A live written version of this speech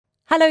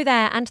Hello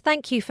there, and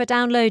thank you for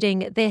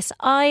downloading this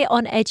Eye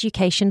on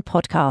Education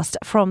podcast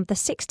from the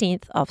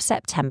 16th of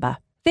September.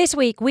 This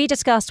week, we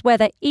discussed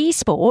whether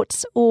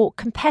esports or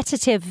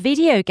competitive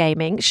video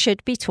gaming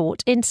should be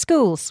taught in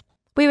schools.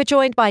 We were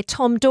joined by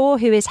Tom Dorr,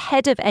 who is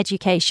Head of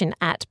Education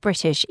at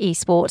British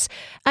Esports,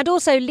 and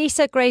also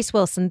Lisa Grace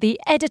Wilson, the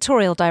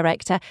Editorial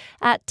Director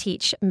at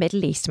Teach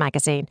Middle East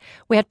magazine.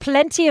 We had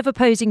plenty of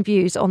opposing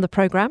views on the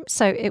programme,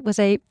 so it was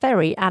a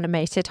very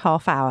animated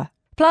half hour.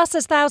 Plus,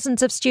 as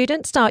thousands of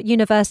students start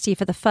university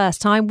for the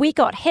first time, we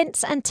got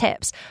hints and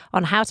tips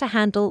on how to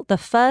handle the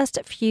first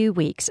few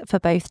weeks for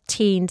both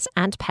teens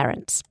and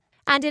parents.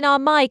 And in our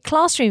My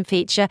Classroom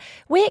feature,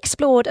 we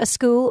explored a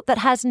school that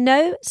has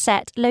no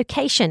set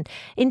location.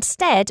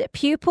 Instead,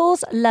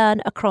 pupils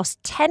learn across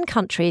 10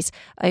 countries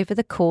over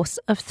the course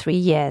of 3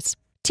 years.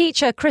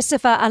 Teacher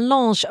Christopher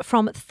Allange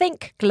from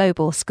Think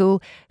Global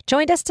School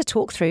joined us to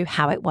talk through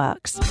how it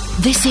works.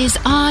 This is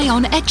Eye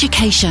on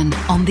Education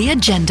on the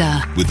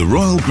agenda. With the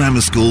Royal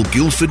Grammar School,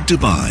 Guildford,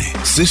 Dubai,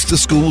 sister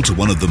school to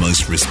one of the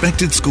most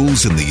respected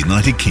schools in the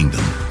United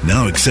Kingdom,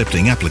 now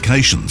accepting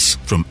applications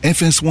from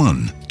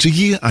FS1 to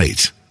Year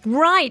 8.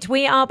 Right,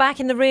 we are back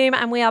in the room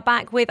and we are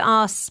back with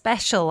our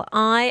special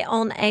Eye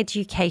on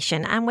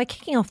Education. And we're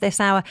kicking off this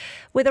hour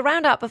with a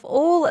roundup of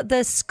all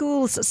the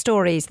schools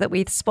stories that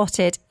we've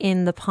spotted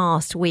in the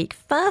past week.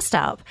 First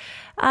up,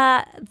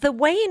 the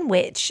way in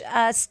which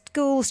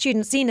school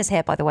students, Zina's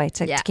here, by the way,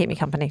 to keep me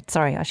company.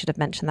 Sorry, I should have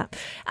mentioned that.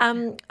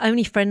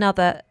 Only for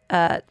another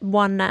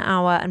 1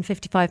 hour and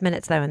 55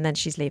 minutes, though, and then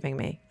she's leaving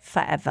me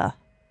forever.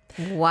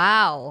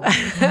 Wow.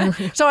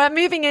 So I'm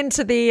moving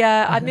into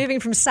I'm moving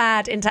from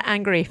sad into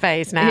angry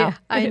phase now. Yeah,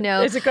 I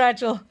know. It's a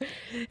gradual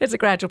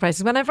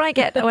process. Whenever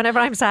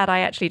I'm sad, I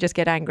actually just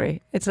get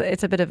angry. It's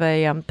a bit of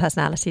a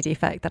personality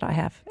defect that I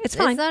have. It's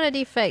fine. It's not a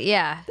defect,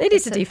 yeah. It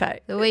is a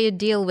defect. The way you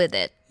deal with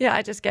it. Yeah,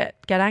 I just get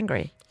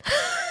angry.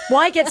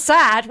 Why get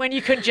sad when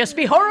you could just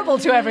be horrible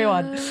to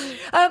everyone?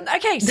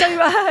 Okay,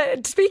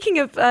 so speaking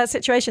of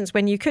situations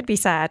when you could be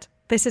sad,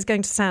 this is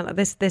going to sound like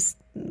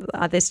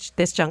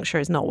this juncture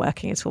is not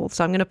working at all.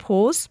 So I'm going to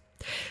pause.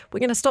 We're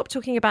going to stop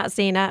talking about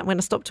Zina. I'm going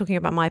to stop talking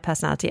about my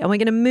personality, and we're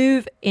going to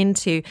move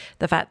into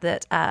the fact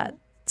that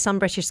some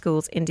British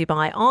schools in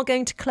Dubai are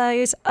going to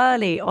close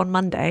early on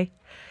Monday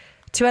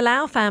to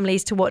allow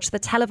families to watch the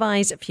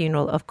televised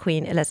funeral of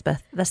Queen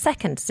Elizabeth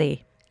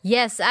II.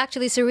 Yes,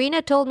 actually,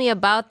 Serena told me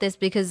about this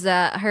because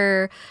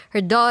her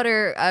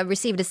daughter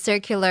received a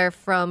circular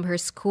from her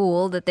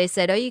school that they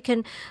said, you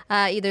can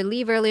either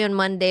leave early on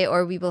Monday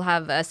or we will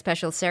have a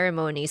special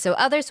ceremony. So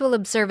others will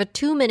observe a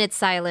 2-minute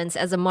silence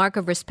as a mark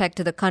of respect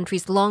to the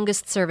country's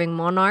longest-serving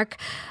monarch,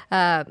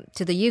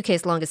 to the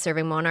UK's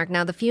longest-serving monarch.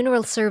 Now, the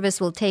funeral service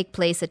will take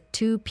place at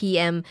 2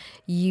 p.m.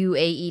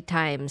 UAE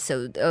time.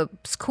 So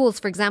schools,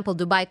 for example,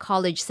 Dubai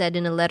College said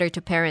in a letter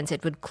to parents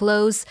it would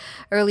close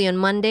early on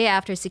Monday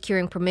after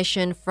securing permission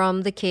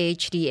from the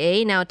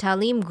KHDA. Now,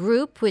 Talim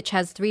Group, which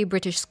has 3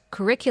 British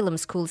curriculum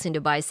schools in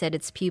Dubai, said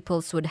its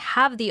pupils would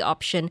have the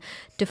option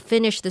to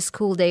finish the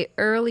school day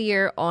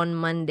earlier on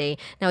Monday.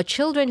 Now,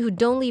 children who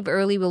don't leave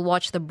early will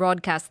watch the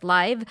broadcast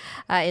live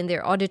in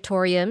their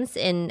auditoriums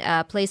in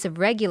place of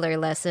regular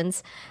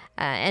lessons.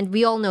 And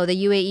we all know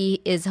the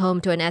UAE is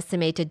home to an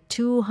estimated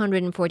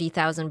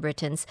 240,000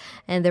 Britons,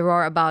 and there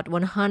are about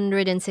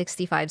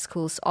 165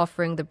 schools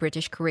offering the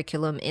British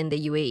curriculum in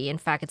the UAE. In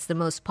fact, it's the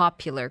most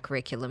popular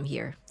curriculum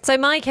here. So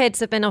my kids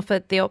have been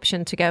offered the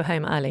option to go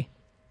home early.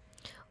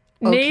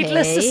 Okay.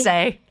 Needless to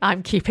say,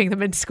 I'm keeping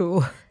them in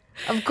school.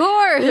 Of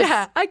course.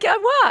 Yeah, I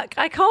work.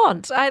 I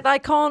can't. I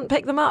can't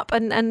pick them up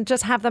and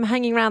just have them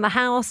hanging around the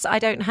house. I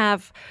don't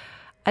have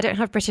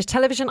British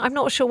television. I'm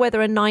not sure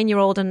whether a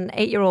 9-year-old and an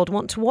 8-year-old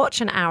want to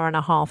watch an hour and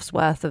a half's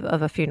worth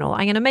of a funeral.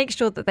 I'm going to make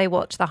sure that they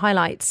watch the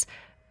highlights.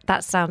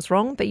 That sounds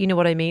wrong, but you know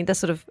what I mean. The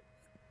sort of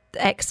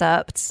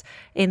excerpts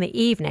in the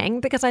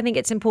evening, because I think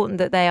it's important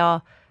that they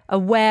are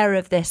aware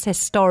of this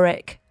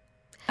historic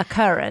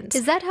occurrence.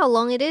 Is that how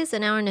long it is?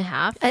 An hour and a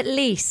half? At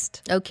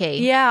least. Okay.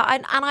 Yeah,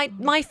 and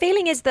my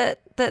feeling is that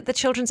the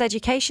children's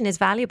education is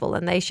valuable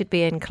and they should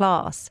be in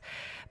class.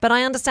 But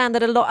I understand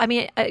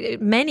that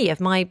many of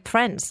my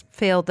friends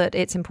feel that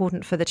it's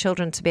important for the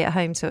children to be at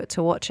home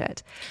to watch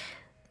it.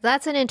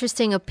 That's an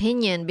interesting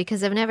opinion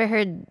because I've never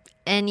heard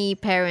any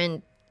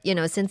parent,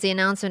 since the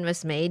announcement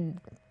was made.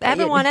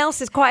 Everyone else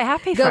is quite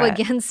happy for it. Go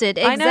against it.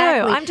 Exactly. I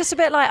know. I'm just a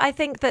bit I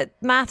think that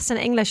maths and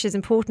English is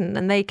important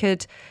and they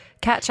could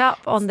catch up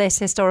on this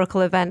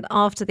historical event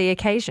after the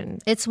occasion.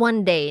 It's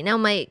one day. Now,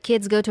 my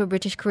kids go to a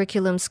British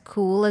curriculum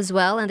school as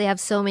well, and they have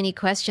so many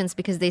questions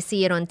because they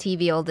see it on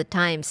TV all the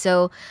time.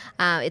 So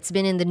it's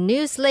been in the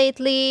news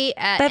lately.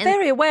 They're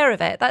very aware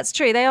of it. That's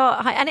true. They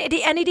are. And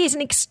it is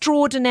an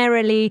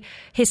extraordinarily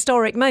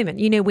historic moment.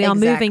 We are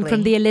moving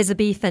from the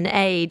Elizabethan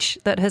age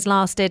that has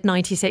lasted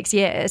 96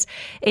 years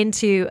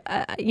into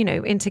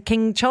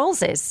King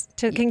Charles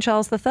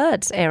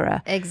III's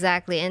era.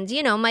 Exactly. And,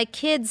 my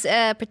kids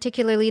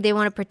particularly, they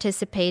want to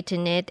participate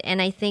in it,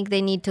 and I think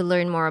they need to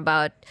learn more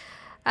about,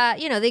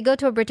 they go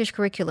to a British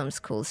curriculum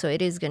school, so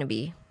it is going to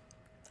be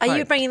hard. Are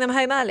you bringing them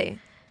home early?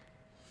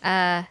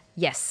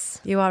 Yes.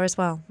 You are as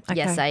well? Okay.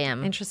 Yes, I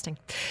am. Interesting.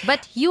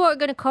 But you are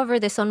going to cover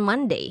this on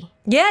Monday.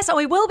 Yes,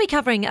 we will be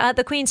covering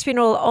the Queen's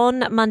funeral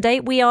on Monday.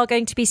 We are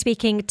going to be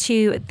speaking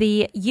to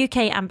the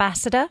UK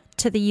ambassador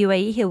to the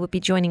UAE. He will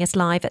be joining us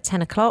live at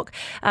 10 o'clock.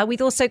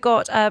 We've also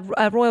got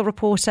a royal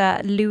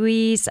reporter,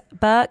 Louise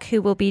Burke,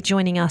 who will be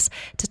joining us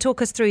to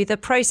talk us through the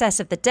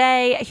process of the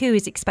day, who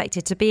is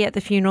expected to be at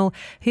the funeral,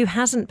 who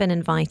hasn't been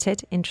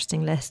invited.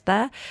 Interesting list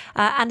there.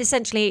 And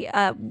essentially,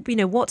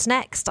 what's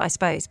next, I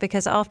suppose,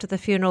 because after the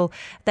funeral,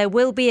 there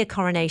will be a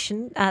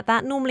coronation.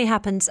 That normally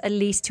happens at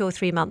least 2 or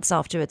 3 months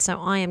afterwards. So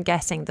I am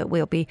guessing that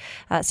we'll be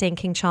seeing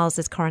King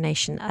Charles's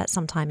coronation at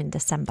sometime in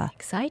December.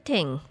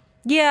 Exciting.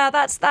 Yeah,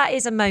 that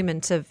is a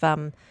moment of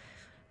I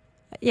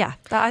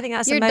think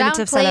that's You're a moment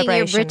of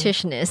celebration. You're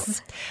downplaying your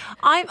Britishness.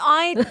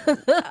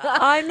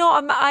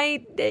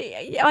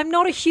 I'm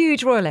not a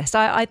huge royalist.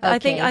 I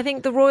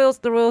think the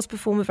royals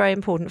perform a very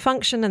important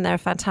function, and they're a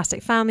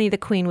fantastic family. The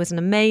Queen was an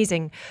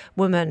amazing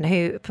woman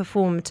who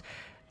performed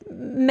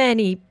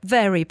many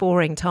very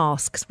boring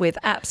tasks with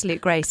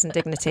absolute grace and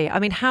dignity. I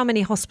mean, how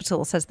many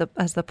hospitals has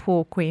the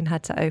poor Queen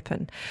had to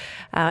open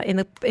in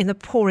the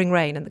pouring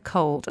rain and the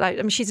cold?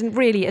 She's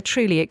really a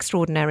truly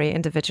extraordinary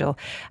individual.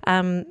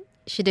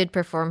 She did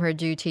perform her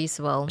duties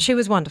well. She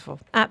was wonderful,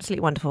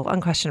 absolutely wonderful,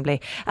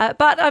 unquestionably.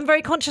 But I'm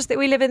very conscious that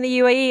we live in the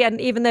UAE, and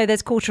even though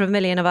there's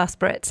 250,000 of us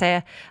Brits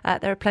here,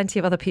 there are plenty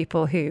of other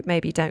people who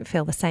maybe don't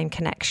feel the same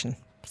connection.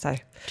 So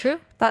true.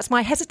 That's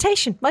my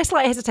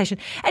slight hesitation.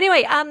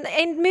 Anyway,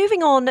 in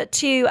moving on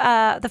to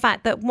the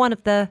fact that one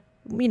of the,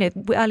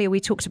 earlier we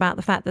talked about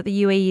the fact that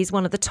the UAE is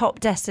one of the top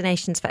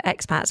destinations for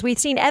expats. We've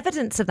seen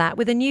evidence of that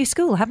with a new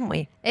school, haven't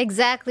we?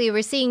 Exactly.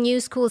 We're seeing new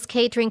schools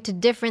catering to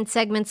different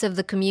segments of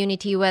the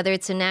community, whether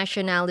it's a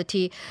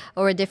nationality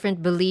or a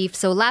different belief.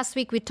 So last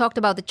week we talked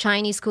about the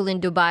Chinese school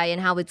in Dubai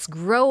and how it's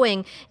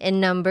growing in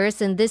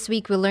numbers. And this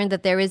week we learned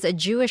that there is a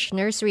Jewish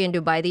nursery in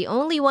Dubai, the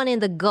only one in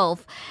the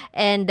Gulf.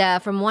 And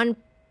from one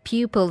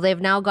pupil,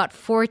 they've now got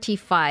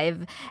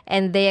 45,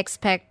 and they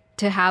expect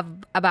to have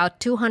about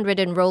 200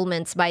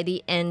 enrollments by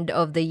the end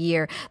of the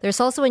year. There's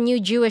also a new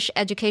Jewish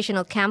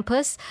educational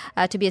campus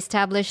to be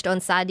established on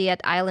Saadiyat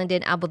Island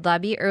in Abu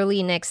Dhabi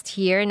early next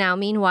year. Now,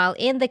 meanwhile,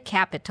 in the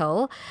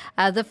capital,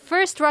 the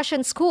first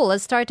Russian school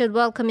has started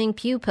welcoming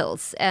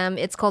pupils.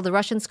 It's called the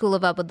Russian School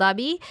of Abu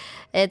Dhabi.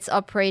 It's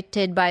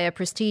operated by a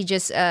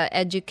prestigious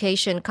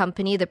education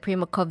company, the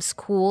Primakov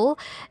School.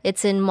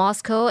 It's in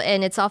Moscow,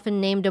 and it's often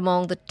named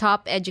among the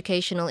top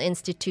educational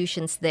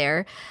institutions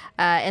there.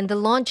 And the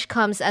launch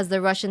comes as the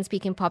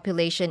Russian-speaking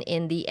population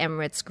in the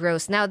Emirates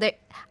grows. Now,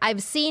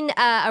 I've seen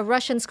a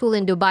Russian school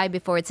in Dubai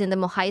before. It's in the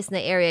Mohaisna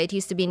area. It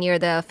used to be near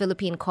the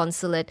Philippine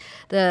consulate,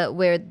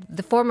 where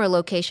the former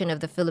location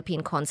of the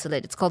Philippine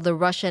consulate. It's called the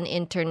Russian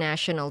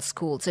International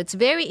School. So it's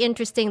very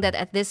interesting that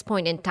at this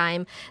point in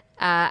time,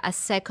 a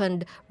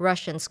second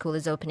Russian school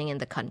is opening in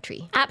the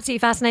country. Absolutely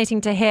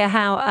fascinating to hear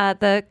how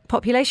the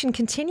population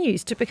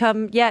continues to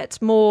become yet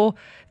more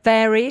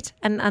varied,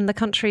 and the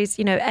country's,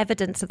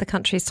 evidence of the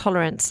country's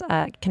tolerance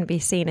can be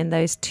seen in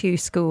those two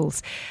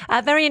schools.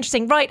 Very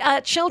interesting.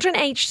 Right, children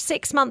aged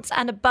 6 months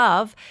and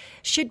above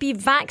should be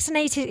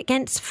vaccinated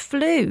against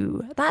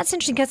flu. That's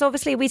interesting because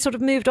obviously we sort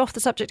of moved off the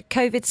subject of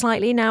COVID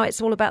slightly. Now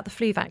it's all about the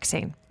flu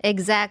vaccine.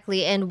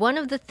 Exactly. And one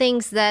of the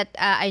things that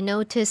I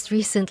noticed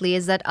recently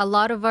is that a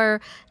lot of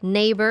our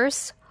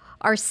neighbors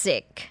are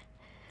sick.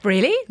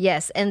 Really?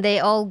 Yes. And they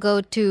all go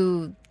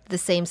to the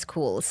same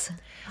schools.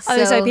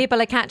 So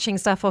people are catching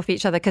stuff off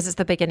each other because it's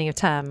the beginning of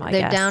term, I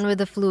guess. They're down with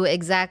the flu,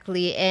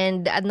 exactly.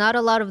 And not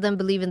a lot of them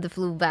believe in the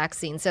flu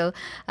vaccine. So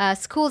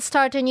schools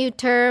start a new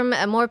term.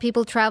 More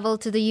people travel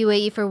to the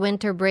UAE for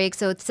winter break.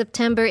 So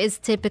September is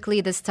typically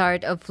the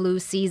start of flu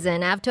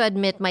season. I have to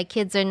admit, my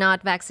kids are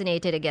not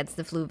vaccinated against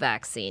the flu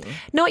vaccine.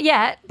 Not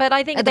yet, but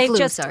I think they've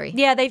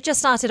just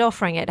started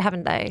offering it,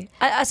 haven't they?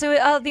 So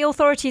are the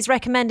authorities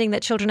recommending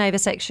that children over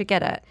 6 should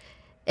get it?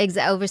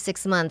 Over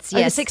 6 months, yes.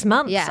 Over 6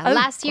 months? Yeah.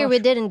 Last year we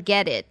didn't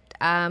get it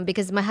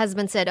because my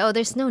husband said,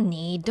 there's no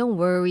need. Don't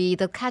worry.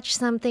 They'll catch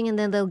something and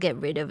then they'll get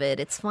rid of it.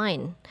 It's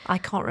fine. I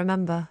can't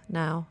remember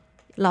now.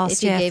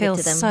 Last year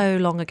feels so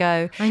long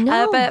ago. I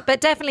know.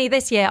 But definitely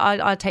this year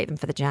I'd take them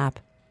for the jab.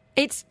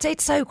 It's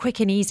so quick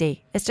and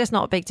easy. It's just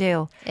not a big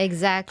deal.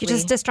 Exactly. You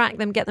just distract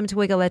them, get them to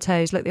wiggle their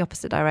toes, look the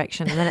opposite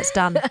direction, and then it's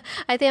done.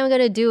 I think I'm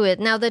going to do it.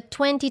 Now, the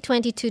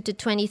 2022 to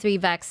 23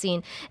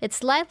 vaccine, it's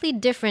slightly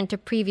different to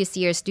previous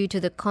years due to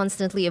the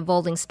constantly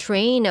evolving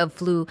strain of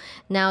flu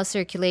now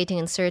circulating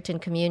in certain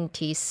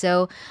communities.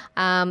 So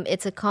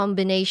it's a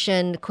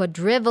combination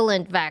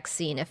quadrivalent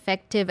vaccine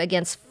effective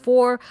against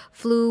 4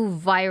 flu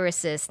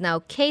viruses. Now,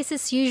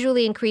 cases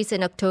usually increase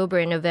in October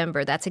and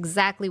November. That's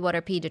exactly what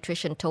our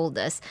pediatrician told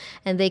us.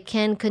 and they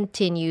can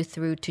continue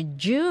through to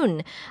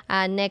June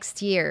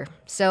next year.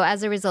 So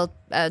as a result,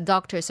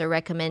 doctors are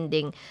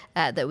recommending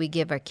that we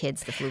give our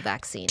kids the flu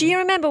vaccine. Do you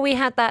remember we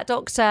had that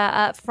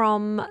doctor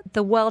from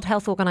the World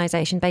Health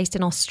Organization based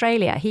in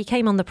Australia? He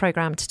came on the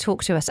program to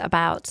talk to us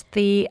about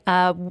the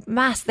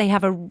they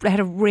had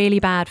a really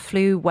bad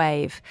flu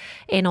wave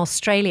in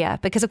Australia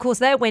because, of course,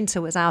 their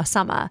winter was our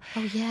summer.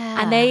 Oh,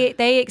 yeah. And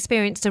they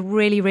experienced a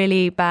really,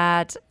 really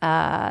bad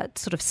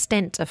sort of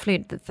stint of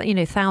flu,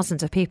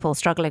 thousands of people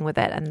struggling with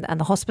it and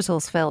the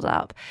hospitals filled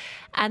up.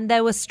 And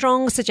there were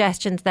strong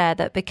suggestions there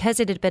that because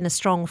it had been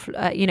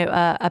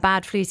a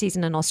bad flu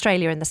season in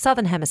Australia in the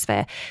southern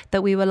hemisphere,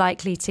 that we were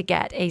likely to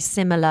get a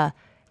similarly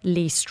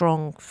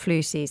strong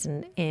flu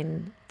season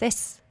in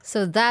this.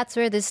 So that's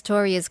where this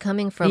story is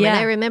coming from. Yeah. And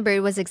I remember it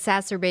was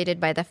exacerbated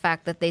by the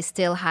fact that they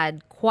still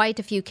had quite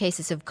a few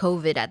cases of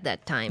COVID at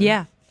that time.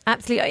 Yeah.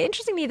 Absolutely.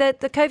 Interestingly, the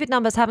COVID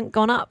numbers haven't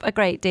gone up a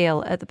great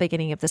deal at the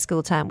beginning of the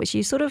school term, which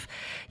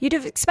you'd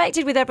have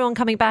expected with everyone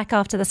coming back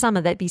after the summer.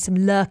 There'd be some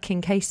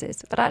lurking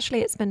cases, but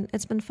actually, it's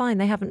been fine.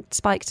 They haven't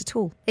spiked at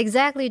all.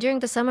 Exactly. During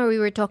the summer, we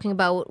were talking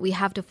about we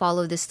have to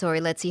follow this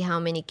story. Let's see how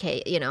many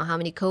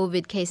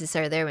COVID cases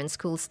are there when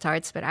school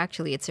starts. But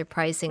actually, it's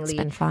surprisingly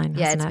been fine.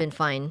 Yeah, hasn't it's it? been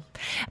fine.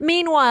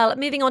 Meanwhile,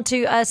 moving on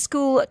to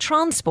school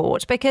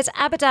transport, because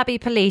Abu Dhabi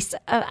police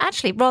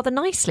actually rather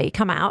nicely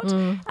come out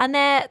and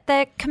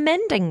they're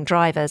commending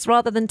drivers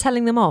rather than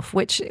telling them off,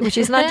 which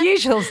is an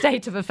unusual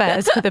state of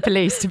affairs for the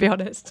police, to be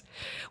honest.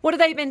 What have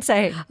they been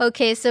saying?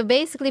 Okay, so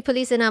basically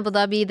police in Abu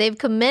Dhabi, they've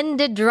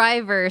commended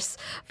drivers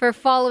for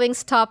following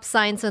stop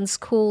signs on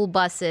school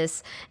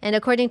buses. And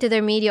according to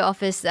their media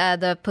office,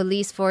 the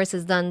police force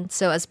has done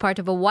so as part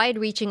of a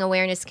wide-reaching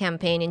awareness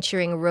campaign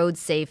ensuring road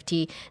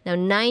safety. Now,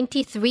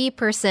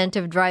 93%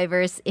 of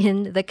drivers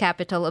in the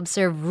capital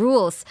observe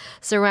rules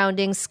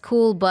surrounding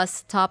school bus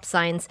stop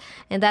signs,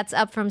 and that's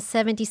up from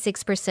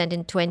 76%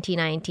 in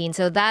 2019.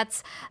 So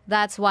that's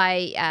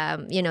why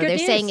they're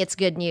saying it's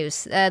good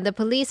news. The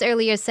police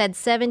earlier said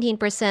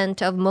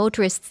 17% of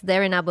motorists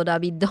there in Abu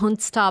Dhabi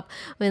don't stop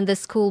when the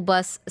school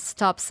bus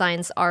stop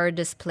signs are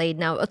displayed.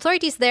 Now,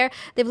 authorities there,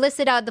 they've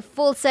listed out the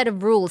full set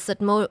of rules that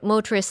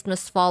motorists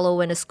must follow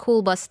when a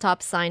school bus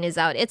stop sign is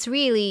out. It's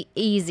really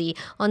easy.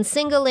 On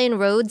single lane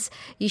roads,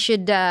 you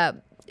should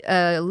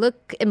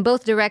look in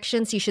both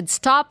directions. You should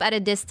stop at a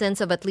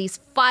distance of at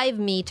least 5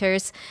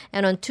 meters.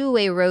 And on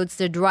two-way roads,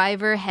 the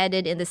driver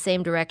headed in the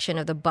same direction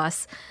of the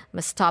bus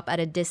must stop at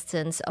a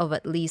distance of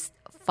at least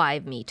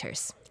 5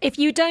 meters. If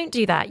you don't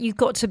do that, you've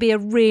got to be a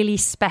really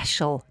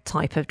special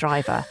type of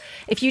driver.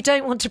 If you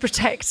don't want to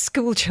protect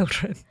school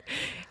children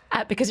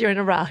because you're in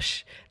a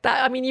rush,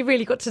 you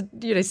really got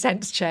to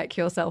sense check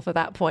yourself at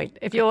that point.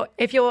 If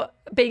you're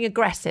being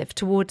aggressive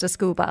towards a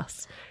school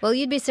bus. Well,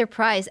 you'd be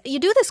surprised. You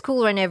do the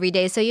school run every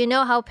day, so you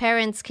know how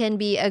parents can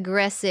be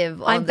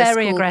aggressive on the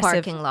school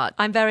parking lot.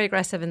 I'm very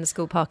aggressive in the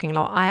school parking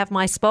lot. I have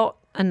my spot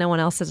and no one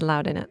else is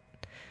allowed in it.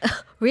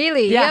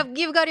 Really? Yeah.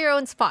 You've got your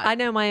own spot. I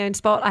know my own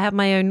spot. I have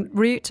my own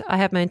route. I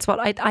have my own spot.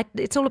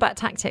 It's all about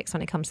tactics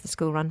when it comes to the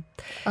school run.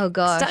 Oh,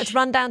 gosh. I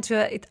run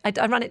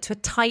it to a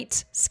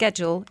tight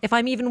schedule. If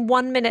I'm even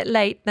 1 minute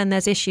late, then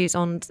there's issues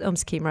on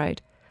Scheme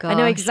Road. Gosh. I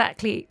know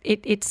exactly.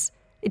 It's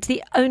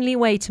the only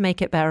way to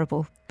make it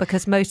bearable,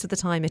 because most of the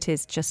time it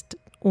is just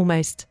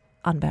almost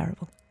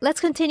unbearable. Let's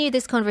continue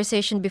this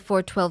conversation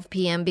before 12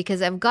 p.m.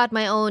 because I've got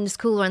my own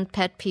school run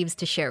pet peeves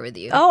to share with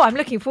you. Oh, I'm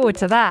looking forward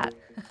to that.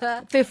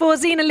 Before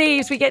Zena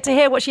leaves, we get to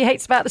hear what she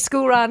hates about the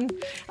school run.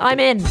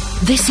 I'm in.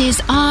 This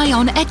is Eye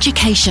on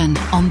Education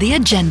on the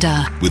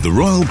agenda. With the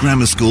Royal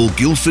Grammar School,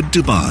 Guildford,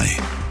 Dubai.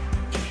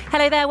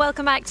 Hello there,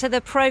 welcome back to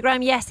the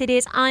programme. Yes, it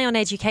is Eye on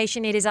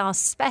Education. It is our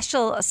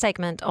special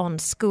segment on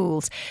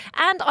schools.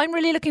 And I'm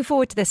really looking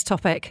forward to this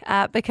topic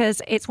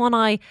because it's one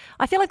I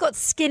feel I've got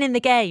skin in the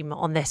game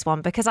on this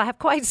one because I have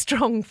quite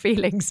strong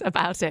feelings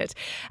about it.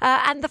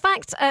 And the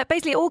fact,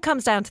 basically it all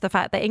comes down to the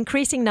fact that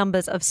increasing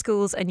numbers of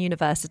schools and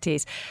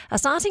universities are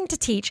starting to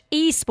teach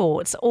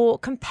esports or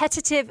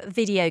competitive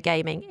video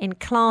gaming in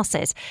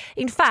classes.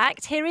 In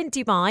fact, here in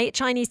Dubai,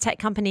 Chinese tech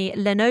company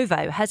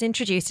Lenovo has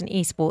introduced an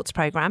esports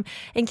programme,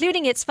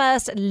 including its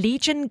first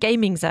Legion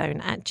gaming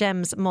zone at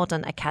GEM's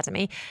Modern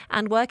Academy,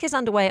 and work is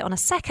underway on a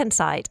second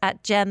site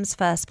at GEM's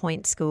First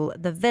Point School,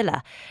 The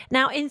Villa.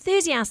 Now,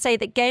 enthusiasts say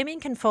that gaming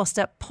can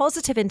foster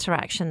positive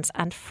interactions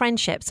and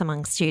friendships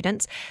among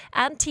students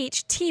and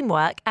teach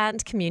teamwork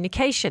and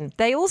communication.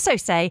 They also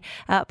say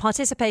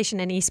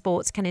participation in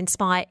esports can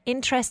inspire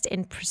interest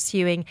in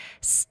pursuing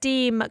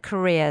STEAM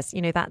careers.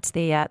 That's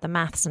the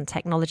maths and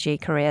technology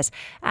careers,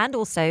 and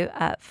also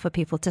for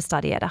people to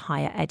study at a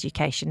higher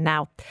education.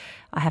 Now,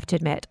 I have to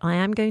admit, I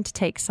am going to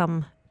take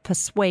some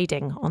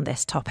persuading on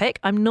this topic.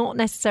 I'm not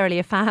necessarily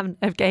a fan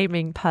of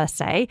gaming per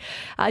se.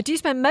 I do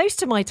spend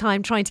most of my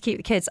time trying to keep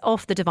the kids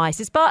off the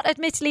devices, but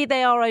admittedly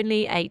they are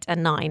only 8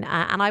 and 9,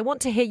 and I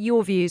want to hear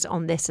your views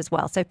on this as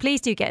well. So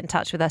please do get in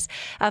touch with us.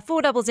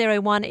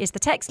 4001 is the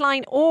text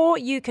line, or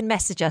you can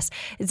message us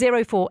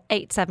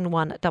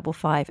 04871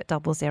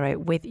 5500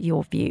 with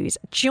your views.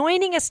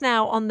 Joining us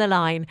now on the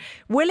line,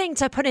 willing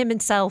to put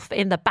himself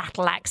in the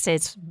battle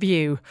axe's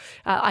view.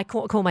 I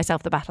call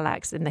myself the battle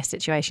axe in this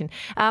situation.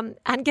 And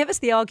give us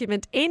the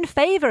argument in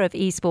favour of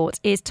esports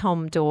is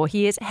Tom Dorr.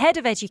 He is Head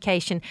of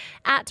Education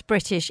at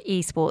British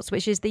Esports,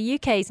 which is the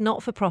UK's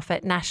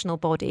not-for-profit national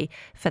body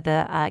for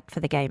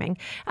the gaming.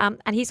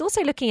 And he's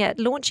also looking at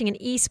launching an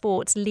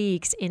esports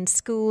leagues in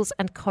schools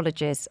and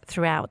colleges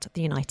throughout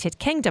the United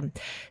Kingdom.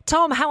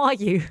 Tom, how are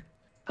you?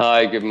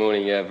 Hi, good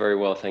morning. Yeah, very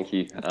well, thank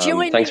you.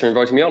 Thanks for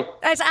inviting me on.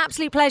 It's an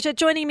absolute pleasure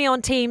joining me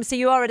on Teams. So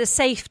you are at a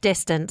safe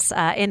distance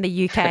in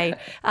the UK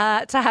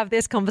to have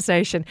this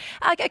conversation.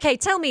 Okay,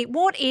 tell me,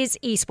 what is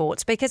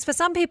esports? Because for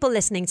some people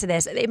listening to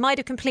this, it might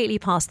have completely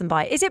passed them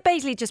by. Is it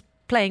basically just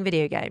playing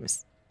video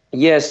games?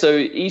 Yeah, so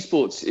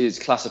esports is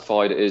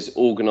classified as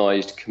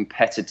organised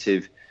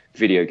competitive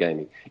video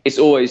gaming. It's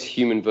always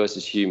human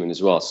versus human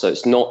as well. So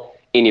it's not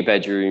in your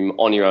bedroom,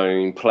 on your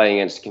own, playing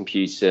against a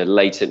computer,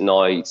 late at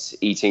night,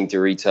 eating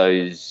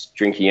Doritos,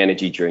 drinking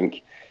energy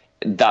drink.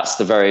 That's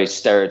the very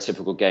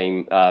stereotypical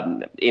game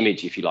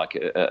image, if you like,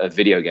 of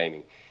video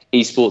gaming.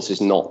 Esports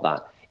is not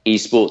that.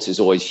 Esports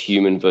is always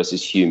human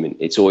versus human.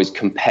 It's always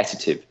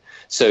competitive.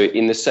 So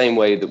in the same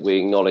way that we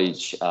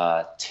acknowledge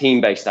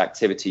team-based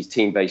activities,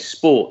 team-based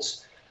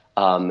sports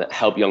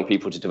help young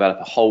people to develop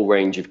a whole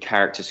range of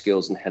character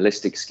skills and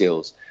holistic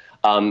skills,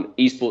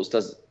 esports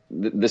does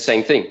the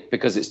same thing,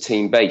 because it's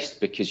team-based,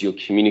 because you're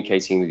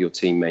communicating with your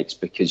teammates,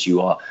 because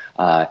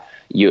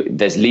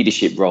there's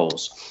leadership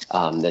roles,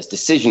 there's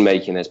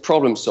decision-making, there's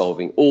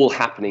problem-solving, all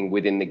happening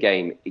within the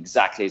game,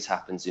 exactly as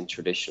happens in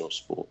traditional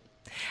sport.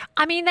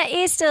 I mean, there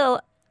is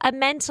still a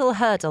mental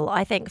hurdle,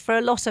 I think, for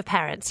a lot of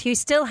parents who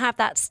still have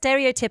that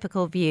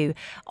stereotypical view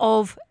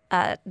of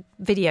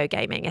video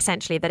gaming,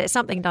 essentially, that it's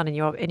something done in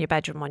your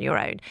bedroom on your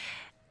own.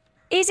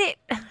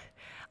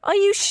 Are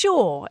you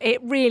sure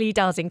it really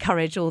does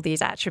encourage all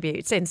these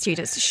attributes in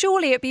students?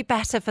 Surely it'd be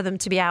better for them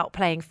to be out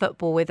playing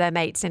football with their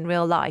mates in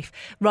real life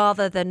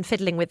rather than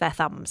fiddling with their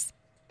thumbs.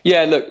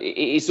 Yeah, look,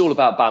 it's all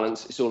about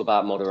balance. It's all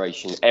about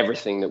moderation.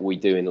 Everything that we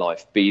do in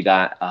life, be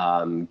that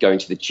going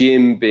to the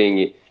gym,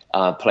 being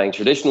playing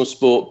traditional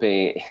sport,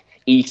 being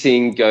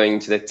eating, going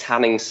to the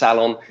tanning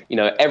salon,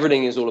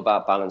 everything is all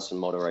about balance and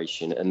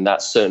moderation. And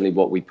that's certainly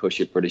what we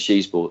push at British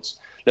Esports.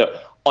 Look,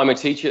 I'm a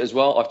teacher as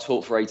well. I've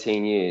taught for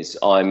 18 years.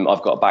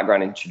 I've got a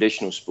background in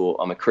traditional sport.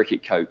 I'm a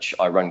cricket coach.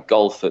 I run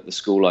golf at the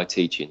school I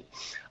teach in.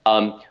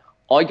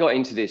 I got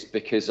into this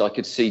because I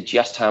could see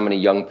just how many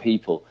young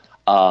people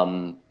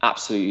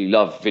absolutely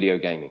love video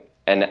gaming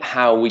and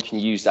how we can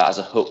use that as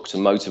a hook to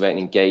motivate and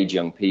engage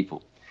young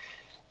people.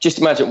 Just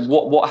imagine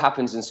what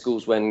happens in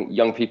schools when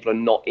young people are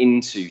not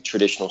into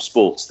traditional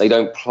sports. They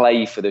don't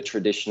play for the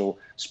traditional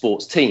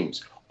sports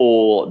teams,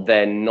 or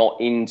they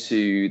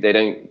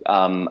don't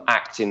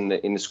act in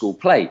the school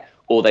play,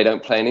 or they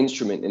don't play an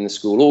instrument in the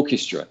school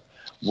orchestra.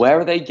 Where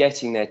are they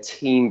getting their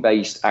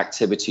team-based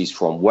activities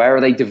from? Where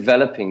are they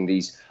developing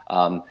these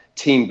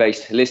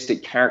team-based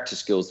holistic character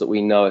skills that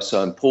we know are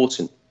so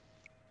important?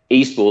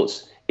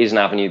 Esports is an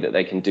avenue that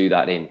they can do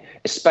that in,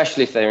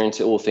 especially if they're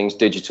into all things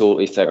digital,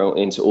 if they're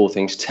into all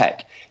things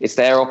tech. It's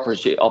their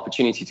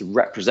opportunity to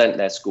represent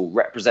their school,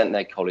 represent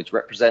their college,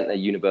 represent their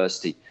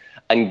university,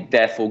 and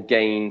therefore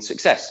gain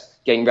success,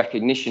 gain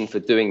recognition for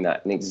doing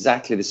that in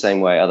exactly the same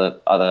way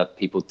other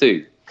people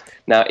do.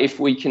 Now, if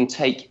we can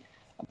take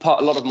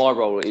a lot of my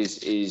role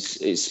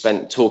is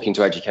spent talking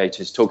to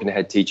educators, talking to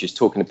head teachers,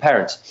 talking to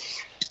parents.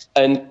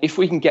 And if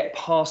we can get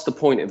past the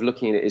point of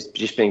looking at it as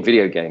just being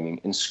video gaming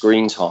and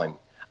screen time,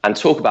 and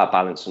talk about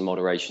balance and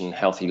moderation and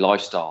healthy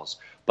lifestyles,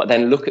 but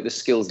then look at the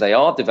skills they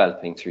are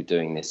developing through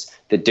doing this,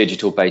 the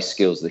digital-based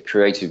skills, the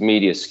creative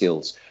media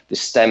skills, the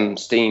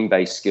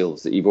STEAM-based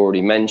skills that you've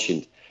already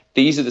mentioned.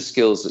 These are the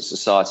skills that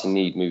society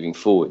need moving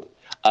forward.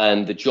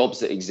 And the jobs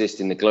that exist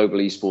in the global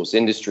esports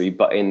industry,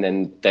 but in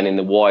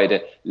the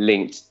wider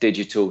linked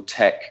digital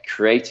tech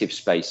creative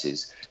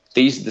spaces,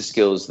 these are the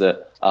skills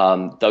that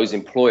those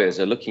employers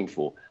are looking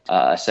for,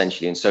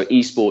 essentially. And so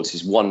esports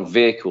is one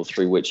vehicle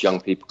through which young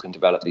people can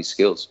develop these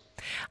skills.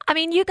 I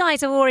mean, you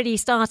guys have already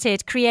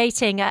started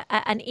creating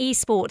an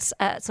esports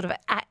sort of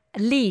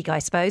league, I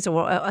suppose,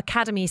 or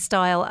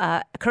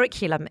academy-style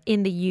curriculum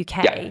in the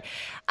UK.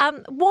 Yeah.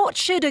 What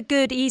should a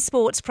good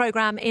esports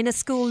programme in a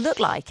school look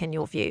like, in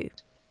your view?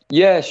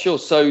 Yeah, sure.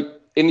 So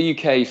in the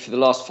UK, for the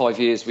last 5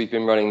 years, we've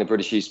been running the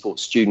British Esports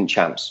Student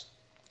Champs.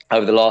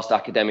 Over the last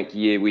academic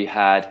year, we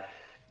had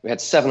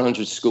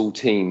 700 school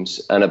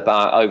teams and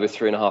about over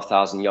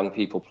 3,500 young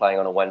people playing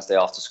on a Wednesday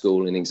after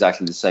school in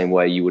exactly the same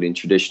way you would in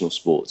traditional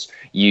sports,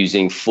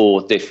 using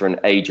 4 different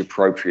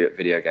age-appropriate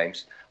video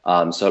games.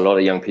 So a lot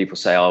of young people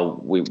say,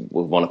 we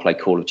want to play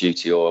Call of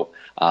Duty, or,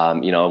 I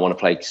want to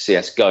play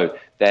CSGO.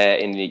 They're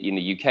in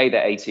the UK,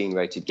 they're 18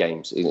 rated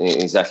games in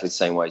exactly the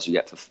same way as you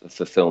get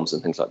for films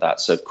and things like that.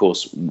 So of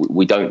course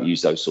we don't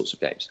use those sorts of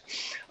games.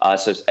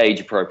 So it's age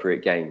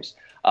appropriate games,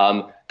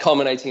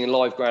 culminating in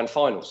live grand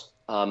finals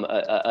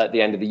at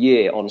the end of the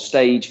year on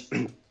stage,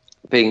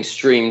 being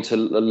streamed to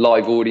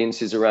live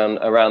audiences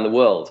around the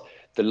world.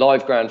 The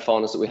live grand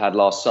finals that we had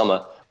last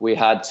summer, we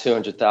had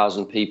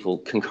 200,000 people,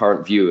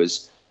 concurrent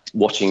viewers,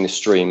 watching the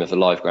stream of the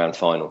live grand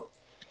final.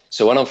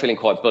 So when I'm feeling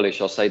quite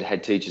bullish, I'll say to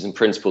head teachers and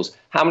principals,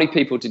 how many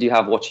people did you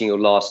have watching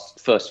your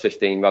first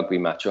 15 rugby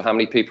match? Or how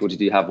many people did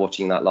you have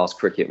watching that last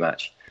cricket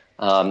match?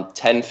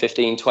 10,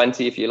 15,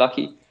 20 if you're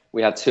lucky.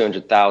 We had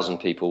 200,000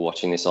 people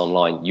watching this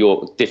online,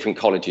 your different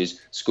colleges,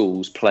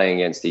 schools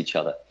playing against each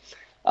other.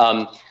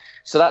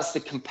 So that's the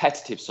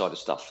competitive side of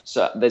stuff.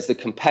 So there's the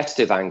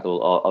competitive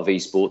angle of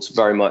esports,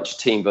 very much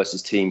team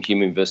versus team,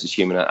 human versus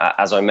human,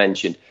 as I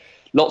mentioned.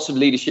 Lots of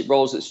leadership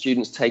roles that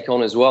students take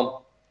on as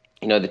well.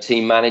 You know, the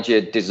team manager,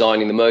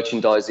 designing the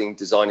merchandising,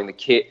 designing the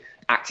kit,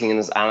 acting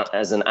as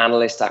an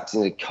analyst,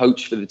 acting as a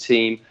coach for the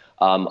team,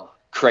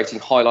 creating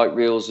highlight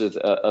reels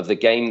of the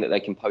game that they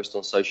can post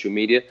on social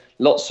media.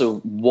 Lots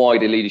of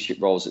wider leadership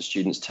roles that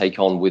students take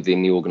on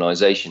within the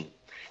organisation.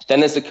 Then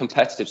there's the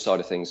competitive side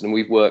of things, and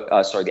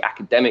the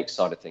academic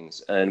side of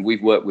things. And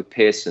we've worked with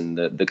Pearson,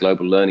 the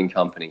global learning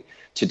company,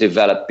 to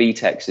develop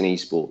BTECs in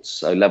esports,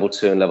 so level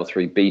 2 and level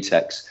 3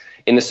 BTECs.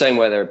 In the same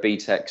way there are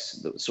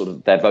BTECs, sort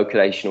of their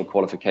vocational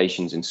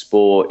qualifications in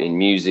sport, in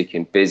music,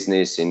 in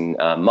business, in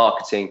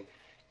marketing.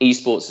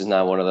 Esports is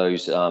now one of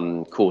those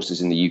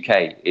courses in the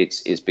UK.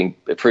 It's been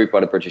approved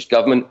by the British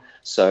government,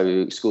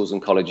 so schools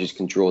and colleges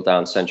can draw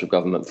down central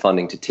government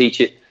funding to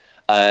teach it.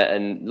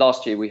 And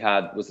last year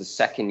was the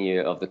second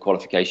year of the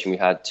qualification. We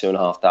had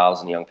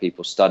 2,500 young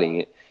people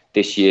studying it.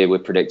 This year, we're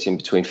predicting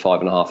between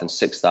 5,500 and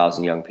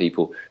 6,000 young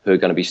people who are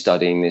going to be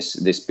studying this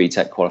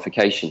BTEC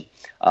qualification.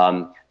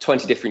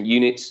 20 different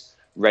units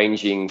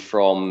ranging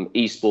from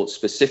esports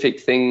specific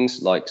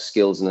things like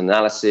skills and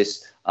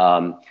analysis,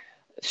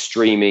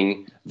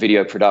 streaming,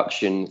 video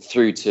production,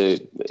 through to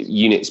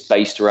units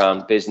based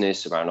around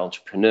business, around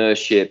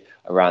entrepreneurship,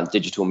 around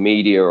digital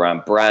media,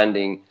 around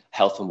branding,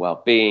 health and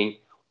well-being,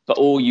 but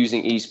all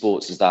using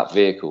esports as that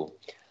vehicle.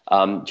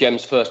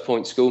 GEM's First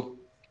Point School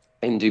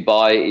in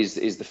Dubai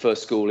is the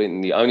first school,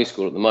 the only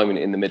school at the moment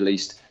in the Middle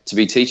East to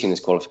be teaching this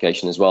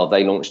qualification as well.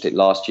 They launched it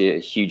last year,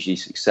 hugely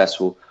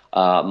successful.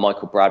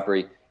 Michael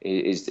Bradbury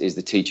is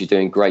the teacher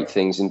doing great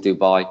things in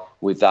Dubai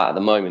with that at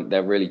the moment.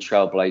 They're really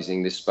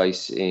trailblazing this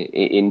space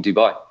in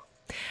Dubai.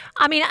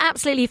 I mean,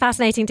 absolutely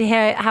fascinating to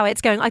hear how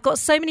it's going. I've got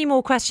so many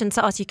more questions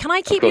to ask you. Can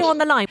I keep you on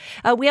the line?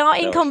 We are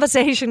in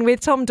conversation with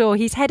Tom Dorr.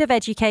 He's Head of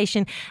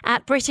Education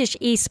at British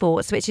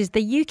Esports, which is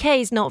the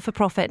UK's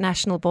not-for-profit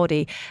national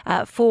body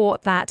for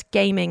that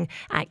gaming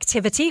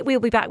activity. We'll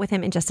be back with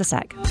him in just a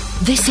sec.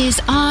 This is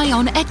Eye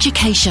on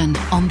Education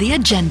on the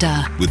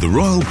agenda. With the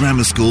Royal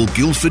Grammar School,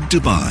 Guildford,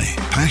 Dubai,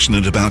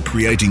 passionate about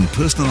creating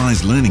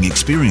personalised learning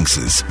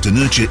experiences to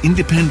nurture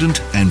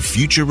independent and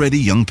future-ready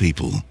young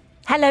people.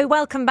 Hello,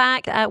 welcome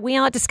back. We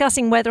are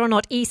discussing whether or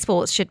not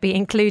esports should be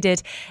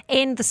included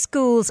in the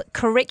school's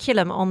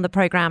curriculum on the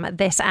programme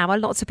this hour.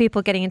 Lots of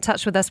people getting in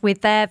touch with us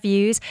with their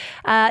views.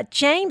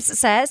 James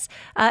says,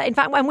 in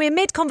fact, when we're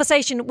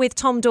mid-conversation with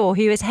Tom Dorr,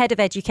 who is Head of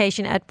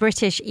Education at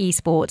British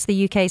Esports,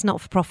 the UK's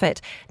not-for-profit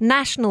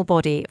national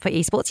body for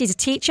esports. He's a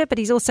teacher, but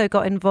he's also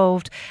got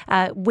involved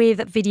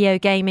with video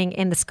gaming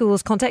in the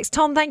school's context.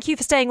 Tom, thank you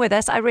for staying with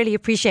us. I really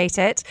appreciate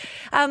it.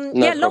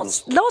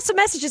 Lots of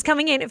messages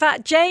coming in. In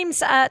fact,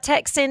 James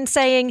texts in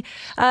saying,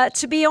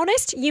 to be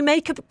honest, you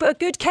make a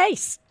good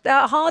case.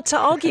 Hard to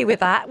argue with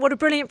that. What a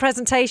brilliant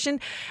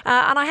presentation.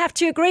 And I have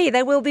to agree,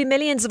 there will be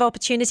millions of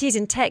opportunities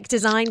in tech,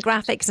 design,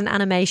 graphics and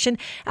animation.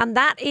 And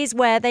that is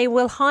where they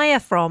will hire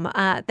from.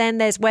 Then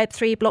there's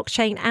Web3,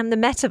 blockchain and the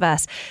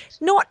metaverse.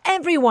 Not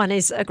everyone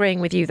is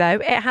agreeing with you, though.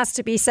 It has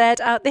to be said.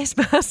 This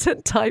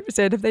person types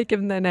in, have they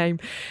given their name?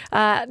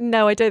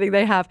 No, I don't think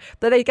they have.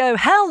 But they go,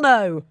 hell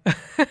no.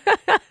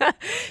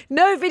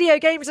 No video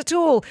games at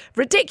all.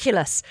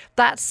 Ridiculous.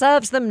 That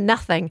serves them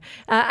nothing.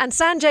 And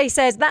Sanjay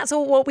says that's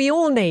all what we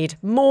all need.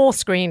 More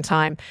screen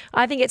time.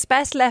 I think it's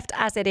best left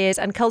as it is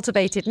and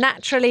cultivated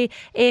naturally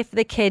if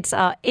the kids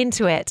are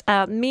into it.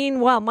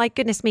 Meanwhile, my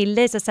goodness me,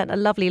 Liz has sent a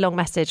lovely long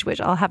message, which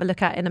I'll have a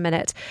look at in a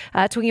minute,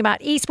 talking about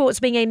esports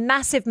being a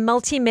massive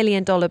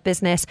multi-million-dollar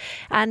business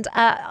and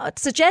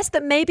suggest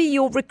that maybe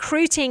you're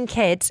recruiting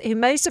kids, who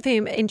most of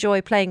whom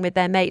enjoy playing with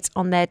their mates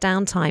on their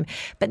downtime,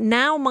 but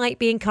now might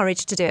be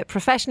encouraged to do it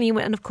professionally.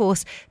 And of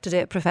course, to do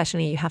it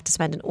professionally, you have to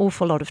spend an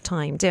awful lot of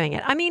time doing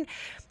it. I mean,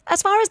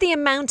 as far as the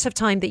amount of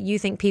time that you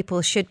think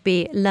people should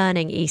be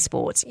learning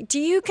esports, do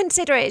you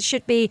consider it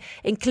should be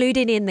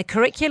included in the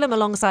curriculum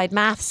alongside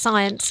math,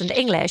 science and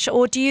English,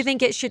 or do you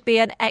think it should be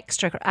an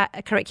extra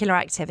curricular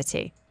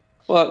activity?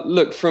 Well,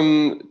 look,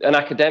 from an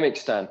academic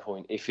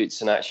standpoint, if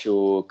it's an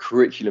actual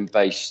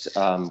curriculum-based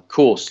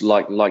course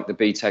like the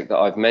BTEC that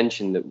I've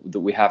mentioned that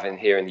we have in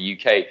here in the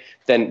UK,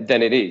 then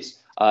it is.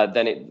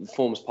 Then it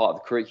forms part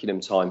of the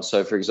curriculum time.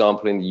 So, for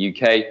example, in the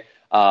UK,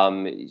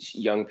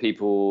 Young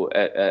people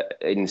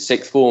in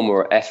sixth form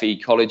or FE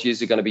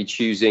colleges are going to be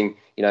choosing,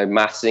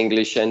 maths,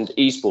 English, and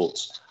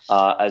esports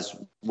as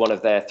one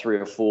of their 3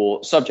 or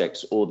 4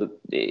 subjects, or the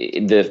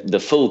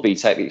full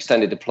BTEC, the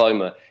extended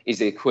diploma, is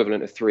the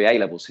equivalent of 3 A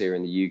levels here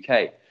in the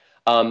UK.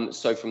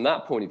 So from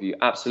that point of view,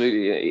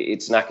 absolutely,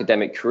 it's an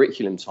academic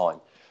curriculum time.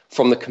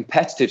 From the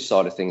competitive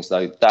side of things,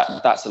 though,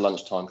 that's a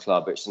lunchtime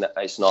club. It's an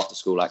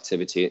after-school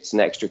activity. It's an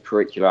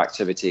extracurricular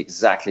activity,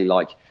 exactly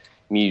like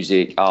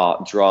music,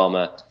 art,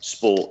 drama,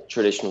 sport,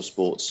 traditional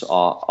sports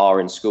are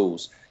in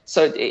schools.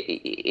 So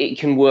it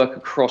can work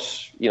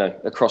across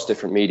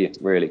different media,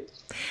 really.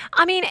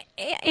 I mean,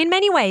 in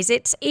many ways,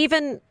 it's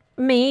even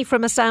me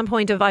from a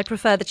standpoint of I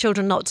prefer the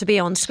children not to be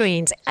on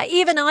screens.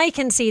 Even I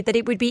can see that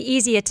it would be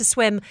easier to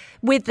swim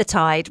with the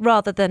tide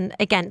rather than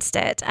against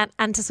it,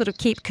 and to sort of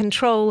keep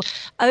control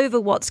over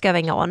what's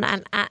going on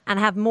and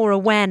have more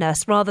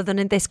awareness rather than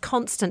in this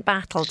constant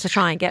battle to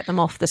try and get them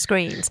off the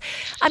screens.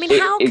 I mean,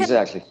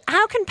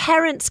 how can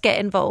parents get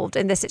involved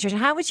in this situation?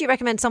 How would you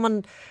recommend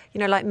someone,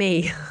 like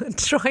me,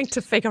 trying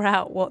to figure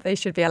out what they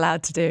should be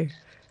allowed to do?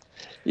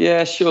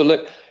 Yeah, sure.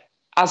 Look,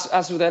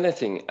 as with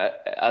anything,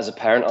 as a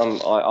parent,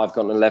 I've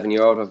got an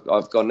 11-year-old,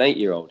 I've got an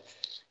 8-year-old.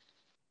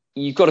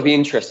 You've got to be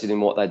interested in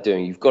what they're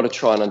doing. You've got to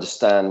try and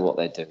understand what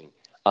they're doing.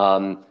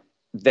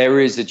 There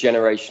is a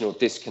generational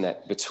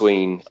disconnect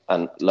between,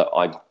 and look,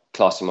 I'm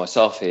classing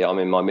myself here, I'm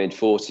in my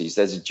mid-40s.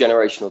 There's a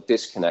generational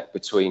disconnect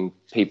between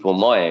people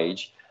my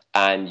age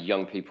and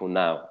young people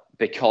now.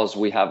 Because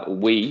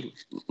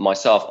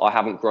myself, I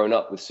haven't grown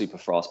up with super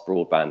fast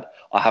broadband.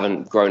 I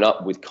haven't grown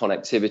up with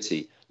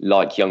connectivity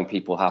like young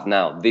people have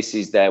now. This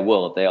is their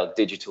world. They are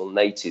digital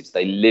natives.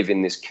 They live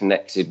in this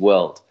connected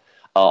world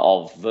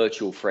of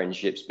virtual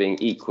friendships being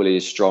equally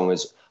as strong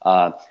as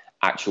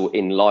actual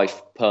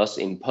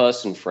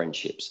in-person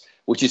friendships,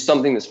 which is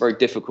something that's very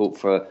difficult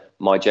for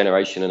my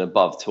generation and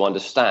above to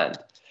understand.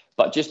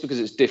 But just because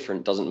it's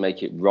different doesn't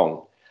make it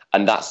wrong.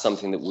 And that's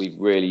something that we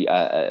really,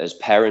 as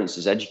parents,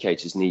 as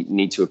educators,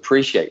 need to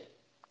appreciate.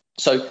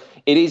 So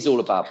it is all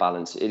about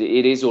balance. It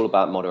is all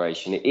about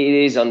moderation. It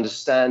is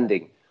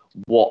understanding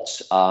what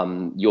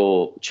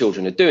your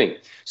children are doing.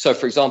 So,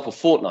 for example,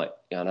 Fortnite,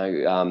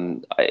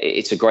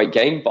 it's a great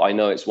game, but I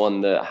know it's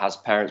one that has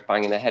parents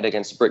banging their head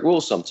against a brick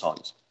wall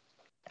sometimes.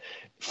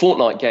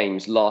 Fortnite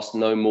games last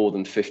no more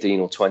than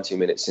 15 or 20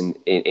 minutes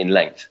in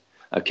length.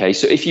 Okay,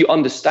 so if you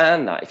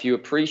understand that, if you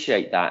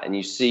appreciate that, and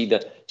you see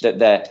that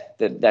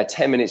they're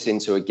 10 minutes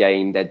into a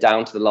game, they're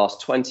down to the last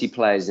 20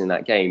 players in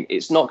that game,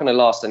 it's not going to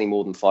last any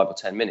more than 5 or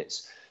 10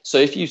 minutes. So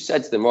if you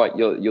said to them, right,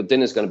 your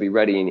dinner's going to be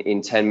ready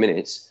in 10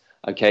 minutes,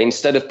 okay,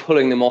 instead of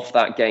pulling them off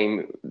that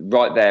game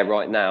right there,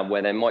 right now,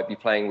 where they might be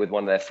playing with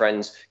one of their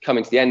friends,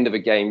 coming to the end of a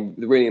game,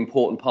 the really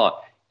important part,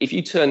 if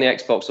you turn the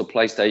Xbox or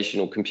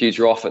PlayStation or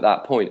computer off at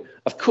that point,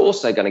 of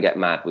course they're going to get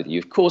mad with you.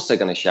 Of course they're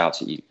going to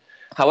shout at you.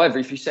 However,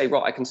 if you say,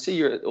 right, I can see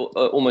you're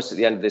almost at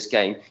the end of this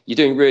game, you're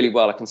doing really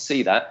well, I can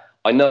see that.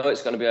 I know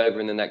it's going to be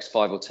over in the next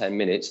 5 or 10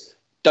 minutes.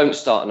 Don't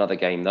start another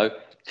game, though,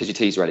 because your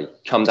tea's ready.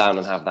 Come down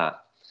and have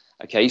that.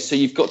 Okay, so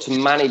you've got to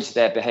manage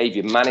their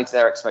behaviour, manage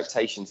their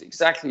expectations,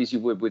 exactly as you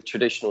would with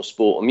traditional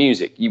sport or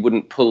music. You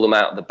wouldn't pull them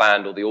out of the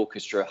band or the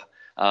orchestra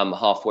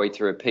halfway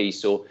through a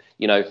piece, or,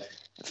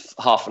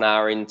 half an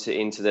hour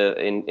into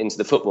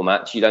the football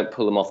match. You don't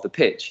pull them off the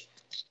pitch.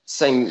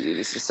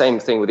 It's the same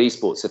thing with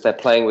esports. If they're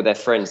playing with their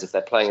friends, if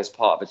they're playing as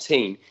part of a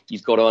team,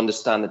 you've got to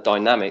understand the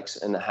dynamics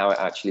and how it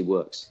actually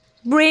works.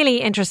 Really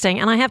interesting.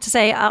 And I have to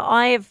say,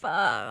 I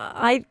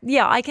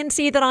can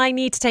see that I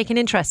need to take an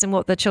interest in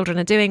what the children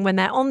are doing when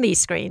they're on these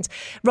screens,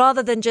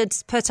 rather than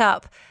just put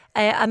up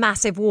a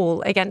massive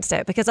wall against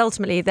it, because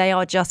ultimately they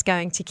are just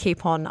going to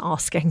keep on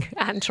asking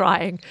and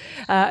trying.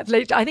 I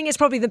think it's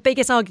probably the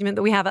biggest argument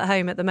that we have at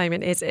home at the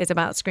moment is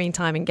about screen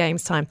time and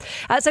games time.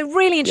 So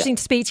really interesting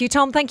to speak to you,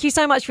 Tom. Thank you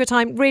so much for your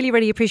time. Really,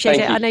 really appreciate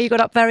it. I know you got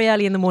up very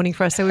early in the morning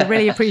for us, so we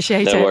really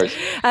appreciate no it. Worries.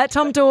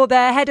 Tom Dorr,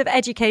 the Head of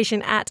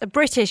Education at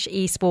British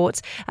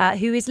Esports,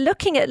 who is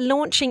looking at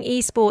launching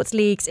esports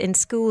leagues in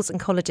schools and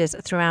colleges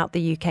throughout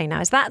the UK.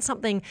 Now, is that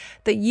something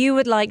that you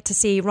would like to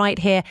see right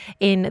here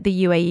in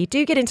the UAE?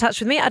 Do get in touch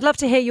with me. I'd love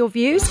to hear your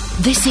views.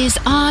 This is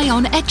Eye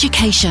on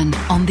Education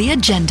on the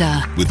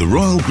agenda. With the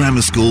Royal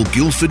Grammar School,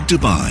 Guildford,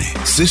 Dubai,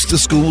 sister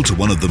school to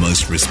one of the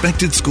most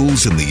respected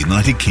schools in the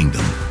United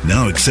Kingdom,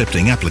 now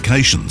accepting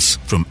applications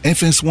from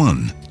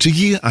FS1 to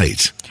Year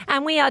 8.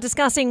 And we are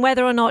discussing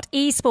whether or not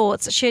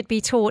esports should be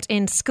taught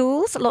in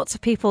schools. Lots of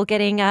people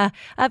getting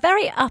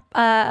very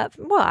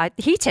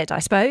heated, I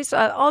suppose,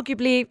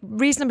 arguably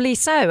reasonably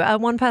so.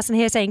 One person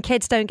here saying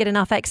kids don't get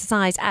enough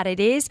exercise as it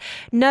is.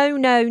 No,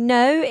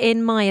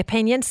 in my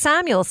opinion.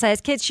 Samuel says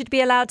kids should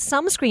be allowed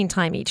some screen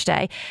time each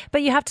day,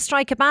 but you have to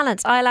strike a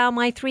balance. I allow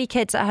my 3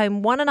 kids at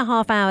home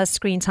 1.5 hours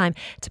screen time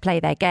to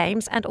play their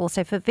games and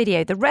also for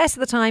video. The rest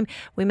of the time,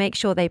 we make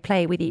sure they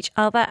play with each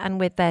other and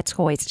with their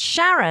toys.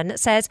 Sharon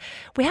says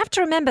we have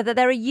to remember that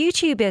there are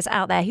YouTubers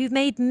out there who've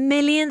made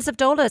millions of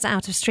dollars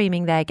out of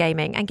streaming their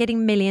gaming and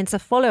getting millions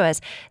of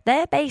followers.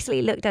 They're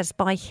basically looked at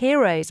by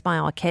heroes by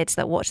our kids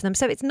that watch them.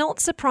 So it's not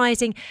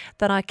surprising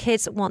that our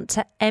kids want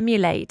to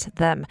emulate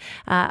them.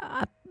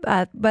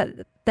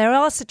 But there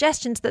are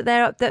suggestions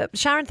that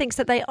Sharon thinks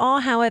that they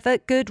are, however,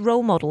 good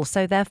role models.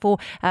 So therefore,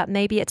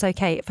 maybe it's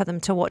okay for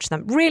them to watch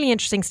them. Really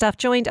interesting stuff.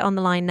 Joined on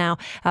the line now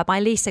by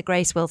Lisa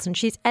Grace Wilson.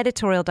 She's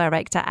editorial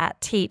director at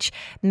Teach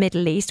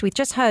Middle East. We've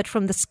just heard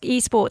from the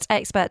esports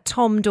expert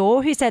Tom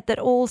Dorr, who said that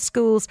all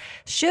schools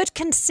should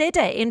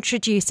consider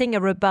introducing a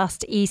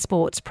robust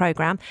esports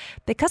program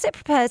because it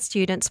prepares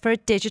students for a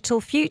digital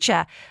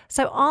future.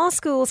 So are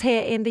schools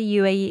here in the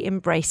UAE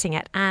embracing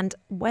it? And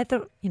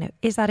whether,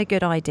 is that a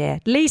good idea?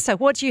 Lisa,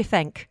 what do you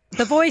think?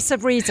 The voice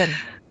of reason.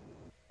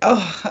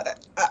 Oh,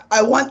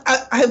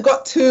 I have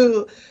got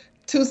two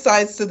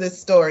sides to this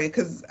story,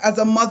 because as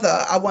a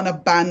mother, I want to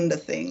ban the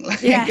thing.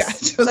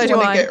 Yes, I just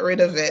want to get rid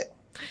of it.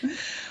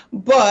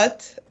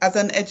 But as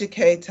an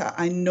educator,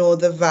 I know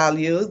the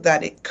value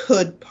that it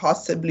could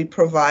possibly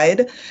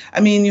provide. I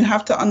mean, you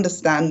have to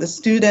understand the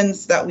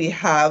students that we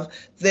have,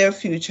 their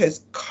future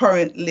is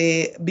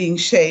currently being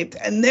shaped,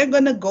 and they're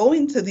going to go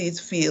into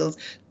these fields: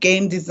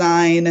 game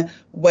design,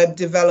 web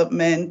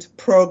development,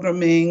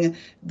 programming.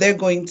 They're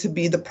going to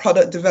be the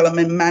product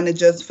development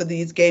managers for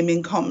these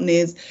gaming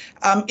companies.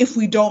 If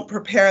we don't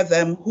prepare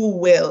them, who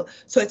will?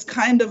 So it's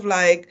kind of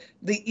like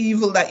the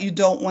evil that you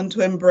don't want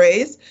to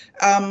embrace.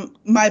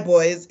 My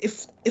boys,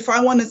 if I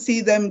want to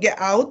see them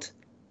get out,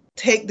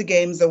 take the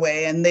games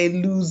away and they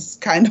lose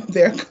kind of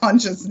their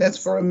consciousness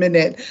for a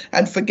minute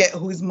and forget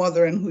who's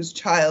mother and who's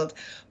child.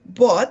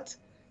 But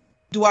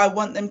do I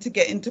want them to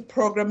get into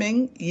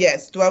programming?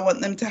 Yes. Do I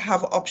want them to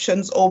have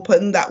options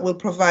open that will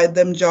provide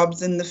them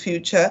jobs in the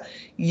future?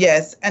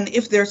 Yes. And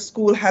if their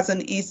school has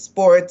an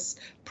esports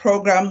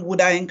program,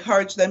 would I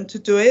encourage them to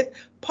do it?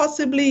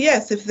 Possibly,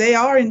 yes. If they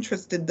are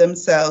interested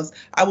themselves,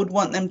 I would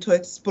want them to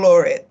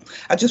explore it.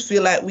 I just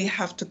feel like we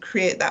have to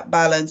create that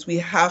balance. We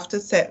have to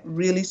set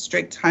really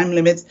strict time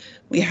limits.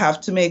 We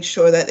have to make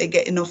sure that they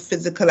get enough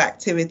physical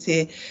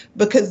activity,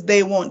 because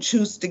they won't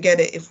choose to get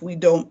it if we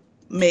don't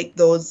make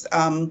those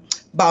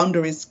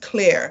boundaries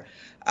clear.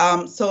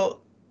 So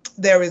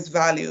there is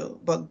value,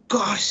 but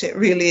gosh, it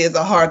really is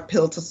a hard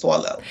pill to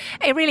swallow.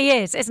 It really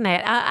is, isn't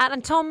it?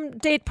 And Tom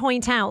did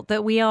point out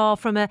that we are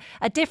from a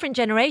different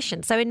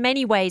generation. So in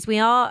many ways,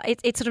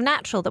 it's sort of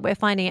natural that we're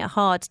finding it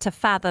hard to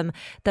fathom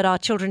that our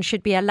children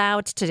should be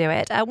allowed to do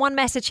it. One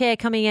message here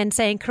coming in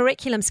saying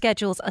curriculum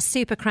schedules are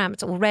super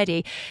cramped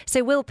already.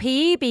 So will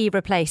PE be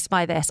replaced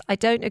by this? I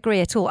don't agree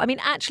at all. I mean,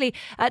 actually,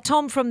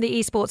 Tom from the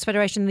Esports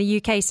Federation in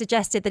the UK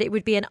suggested that it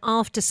would be an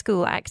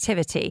after-school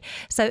activity.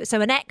 So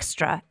an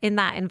extra in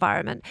that environment.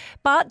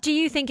 But do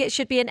you think it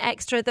should be an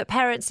extra that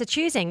parents are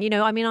choosing?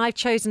 I've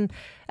chosen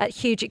at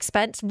huge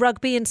expense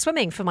rugby and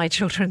swimming for my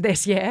children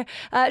this year.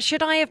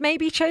 Should I have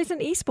maybe chosen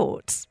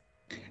esports?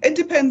 It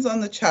depends on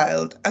the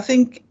child. I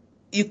think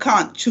you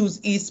can't choose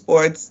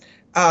esports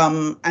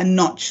and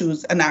not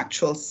choose an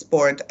actual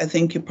sport. I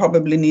think you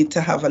probably need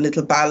to have a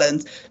little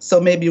balance. So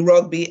maybe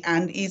rugby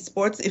and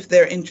esports if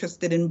they're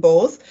interested in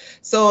both.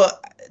 So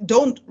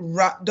don't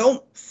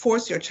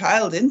force your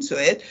child into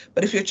it.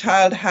 But if your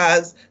child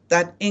has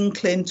that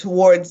inkling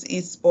towards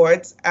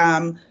esports,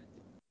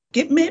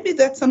 maybe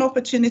that's an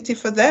opportunity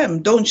for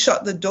them. Don't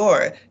shut the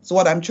door. It's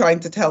what I'm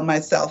trying to tell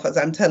myself as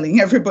I'm telling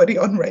everybody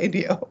on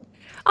radio.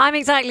 I'm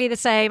exactly the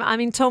same. I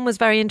mean, Tom was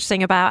very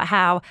interesting about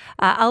how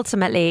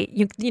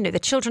ultimately, the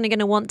children are going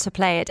to want to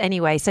play it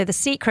anyway. So the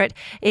secret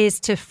is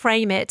to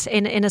frame it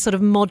in a sort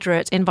of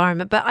moderate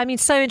environment. But I mean,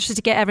 so interested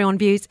to get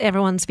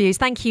everyone's views.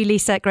 Thank you,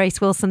 Lisa Grace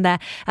Wilson there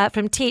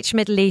from Teach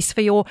Middle East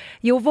for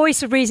your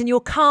voice of reason, your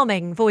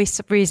calming voice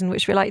of reason,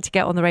 which we like to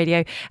get on the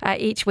radio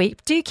each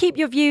week. Do keep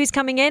your views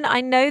coming in.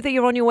 I know that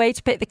you're on your way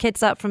to pick the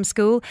kids up from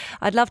school.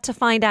 I'd love to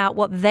find out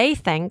what they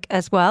think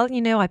as well.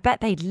 I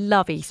bet they'd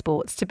love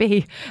esports to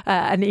be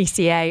an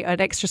ECA, an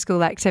extra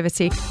school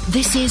activity.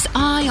 This is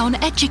Eye on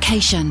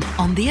Education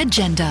on the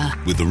agenda.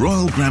 With the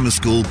Royal Grammar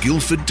School,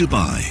 Guildford,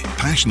 Dubai,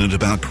 passionate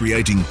about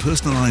creating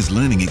personalised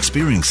learning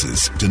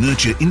experiences to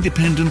nurture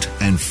independent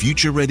and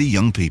future-ready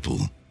young people.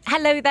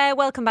 Hello there,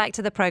 welcome back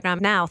to the programme.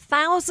 Now,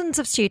 thousands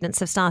of students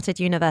have started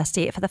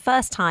university for the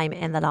first time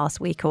in the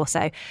last week or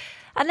so.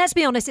 And let's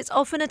be honest, it's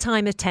often a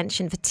time of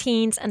tension for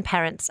teens and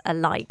parents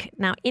alike.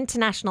 Now,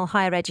 international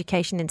higher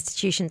education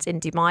institutions in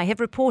Dubai have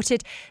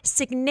reported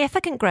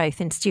significant growth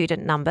in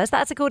student numbers.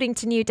 That's according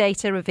to new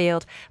data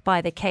revealed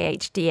by the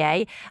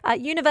KHDA.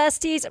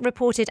 Universities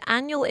reported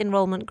annual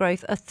enrolment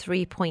growth of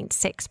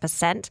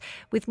 3.6%,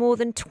 with more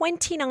than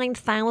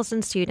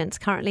 29,000 students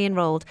currently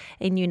enrolled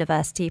in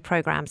university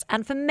programmes.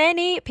 And for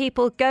many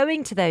people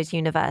going to those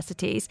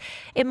universities,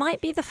 it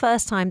might be the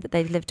first time that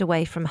they've lived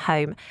away from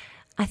home.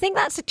 I think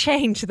that's a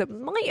change that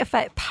might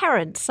affect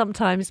parents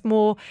sometimes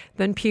more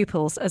than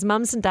pupils, as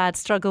mums and dads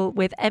struggle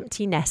with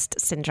empty nest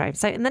syndrome.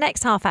 So in the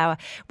next half hour,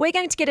 we're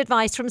going to get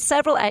advice from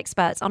several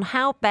experts on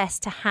how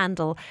best to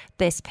handle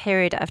this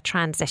period of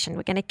transition.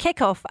 We're going to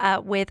kick off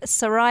with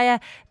Soraya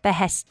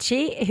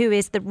Beheshti, who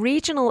is the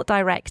Regional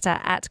Director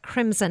at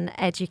Crimson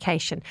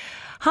Education.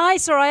 Hi,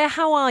 Soraya.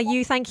 How are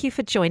you? Thank you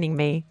for joining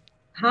me.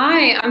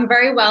 Hi, I'm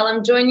very well.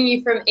 I'm joining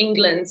you from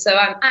England, so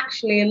I'm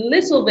actually a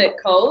little bit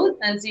cold,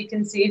 as you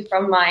can see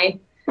from my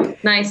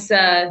nice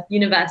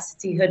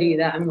university hoodie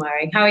that I'm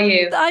wearing. How are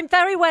you? I'm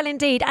very well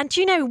indeed. And do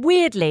you know,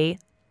 weirdly,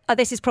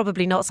 this is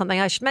probably not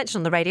something I should mention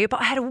on the radio, but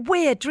I had a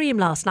weird dream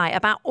last night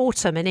about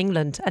autumn in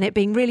England and it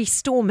being really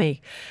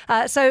stormy.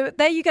 So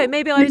there you go.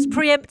 Maybe I was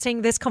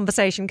preempting this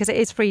conversation because it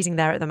is freezing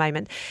there at the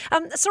moment.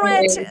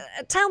 Soraya,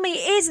 tell me,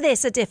 is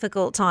this a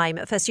difficult time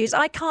for students?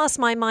 I cast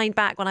my mind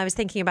back when I was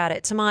thinking about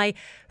it to my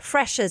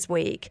Freshers'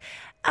 Week.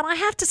 And I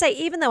have to say,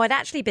 even though I'd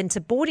actually been to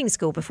boarding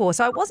school before,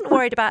 so I wasn't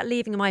worried about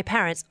leaving my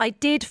parents, I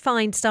did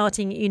find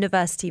starting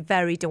university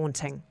very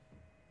daunting.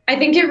 I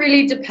think it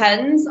really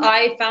depends.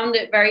 I found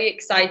it very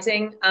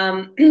exciting.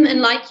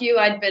 And like you,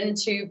 I'd been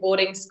to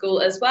boarding school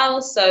as well.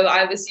 So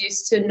I was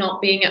used to not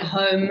being at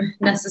home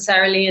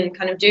necessarily and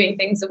kind of doing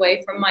things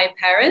away from my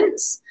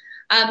parents.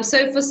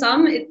 So for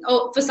some,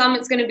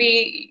 it's going to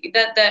be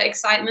that the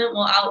excitement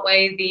will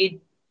outweigh the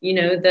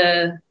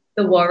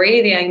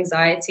worry, the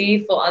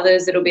anxiety. For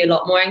others, it'll be a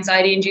lot more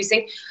anxiety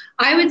inducing.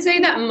 I would say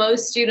that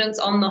most students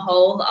on the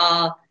whole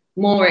are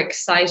more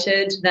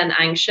excited than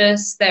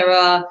anxious. There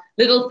are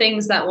little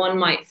things that one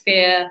might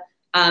fear,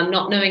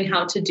 not knowing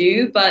how to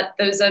do, but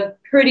those are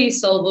pretty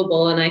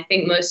solvable. And I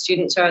think most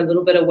students are a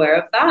little bit aware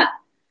of that.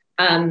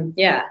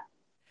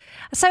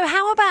 So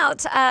how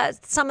about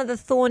some of the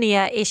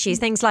thornier issues,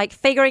 things like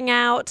figuring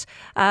out,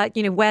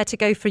 where to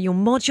go for your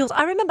modules?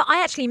 I remember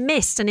I actually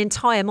missed an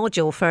entire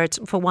module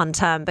for one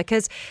term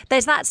because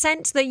there's that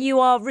sense that you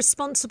are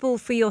responsible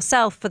for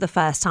yourself for the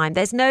first time.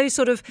 There's no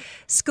sort of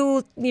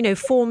school,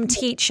 form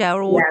teacher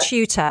or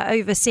tutor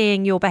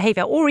overseeing your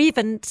behaviour or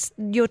even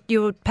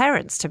your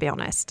parents, to be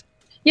honest.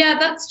 Yeah,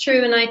 that's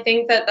true. And I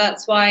think that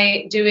that's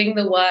why doing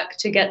the work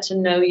to get to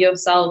know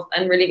yourself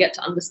and really get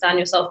to understand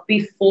yourself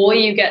before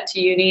you get to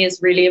uni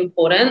is really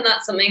important.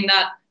 That's something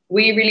that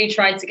we really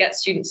try to get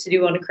students to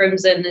do on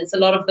Crimson. It's a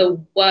lot of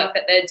the work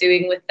that they're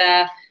doing with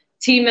their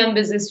team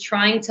members is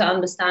trying to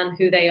understand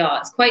who they are.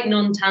 It's quite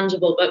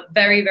non-tangible, but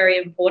very, very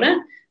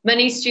important.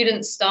 Many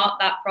students start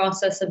that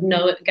process of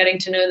getting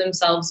to know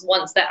themselves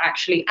once they're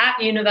actually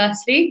at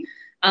university.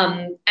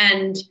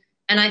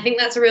 And I think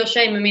that's a real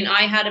shame. I mean,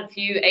 I had a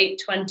few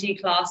 8:20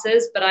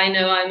 classes, but I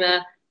know I'm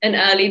an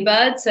early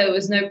bird, so it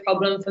was no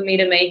problem for me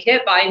to make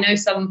it. But I know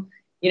some,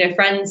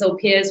 friends or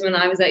peers when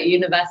I was at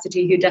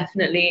university who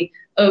definitely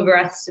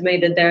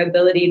overestimated their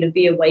ability to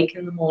be awake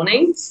in the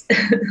mornings.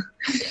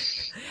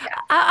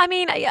 I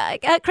mean,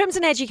 at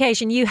Crimson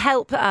Education, you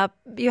help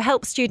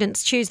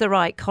students choose the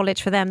right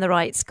college for them, the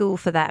right school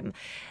for them.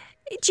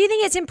 Do you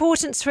think it's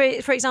important,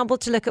 for example,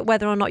 to look at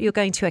whether or not you're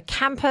going to a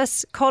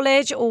campus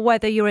college or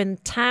whether you're in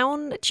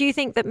town? Do you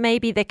think that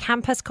maybe the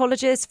campus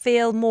colleges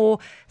feel more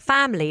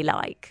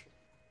family-like?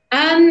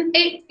 So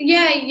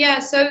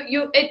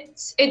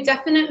it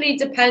definitely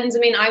depends. I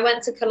mean, I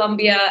went to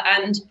Columbia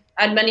and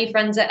I had many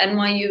friends at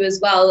NYU as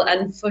well.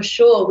 And for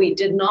sure, we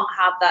did not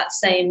have that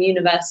same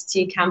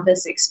university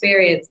campus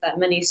experience that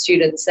many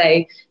students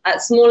say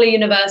at smaller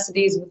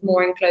universities with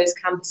more enclosed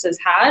campuses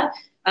had.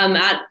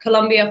 At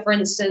Columbia, for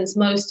instance,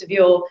 most of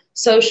your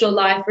social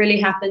life really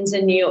happens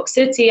in New York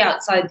City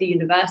outside the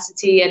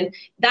university. And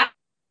that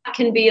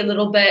can be a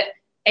little bit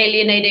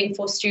alienating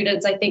for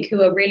students, I think,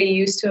 who are really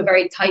used to a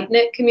very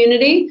tight-knit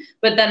community.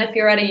 But then if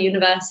you're at a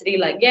university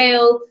like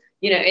Yale,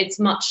 it's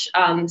much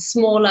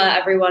smaller.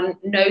 Everyone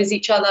knows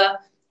each other.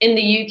 In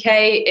the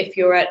UK, if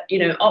you're at,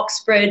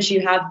 Oxbridge,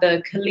 you have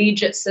the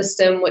collegiate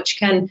system, which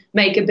can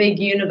make a big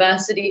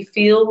university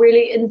feel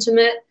really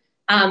intimate.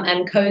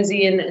 And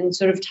cozy and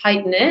sort of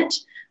tight-knit.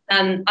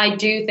 I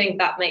do think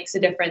that makes a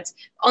difference.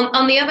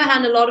 On the other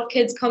hand, a lot of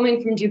kids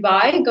coming from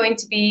Dubai are going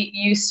to be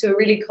used to a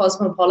really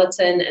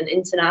cosmopolitan and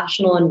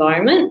international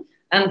environment.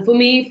 And for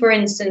me, for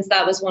instance,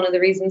 that was one of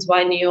the reasons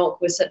why New York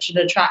was such an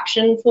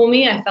attraction for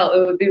me. I felt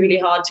it would be really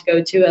hard to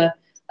go to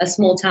a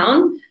small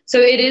town. So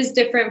it is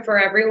different for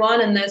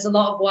everyone. And there's a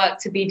lot of work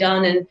to be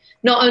done. And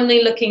not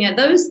only looking at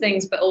those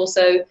things, but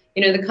also,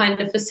 the kind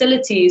of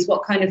facilities,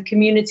 what kind of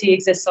community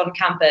exists on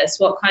campus,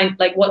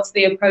 what's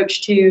the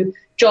approach to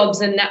jobs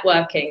and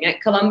networking.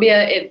 At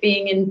Columbia, it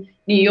being in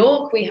New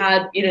York, we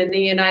had, the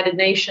United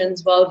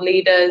Nations, world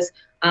leaders,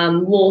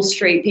 Wall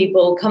Street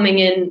people coming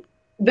in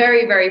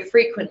very, very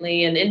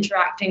frequently and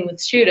interacting with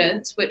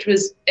students, which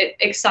was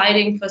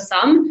exciting for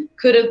some,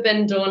 could have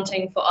been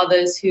daunting for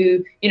others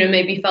who,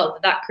 maybe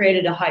felt that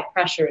created a high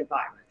pressure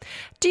environment.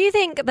 Do you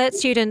think that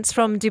students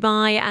from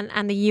Dubai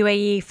and the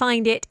UAE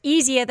find it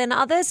easier than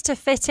others to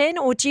fit in,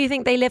 or do you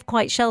think they live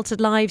quite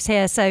sheltered lives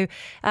here, so,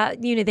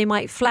 they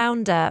might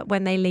flounder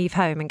when they leave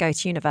home and go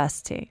to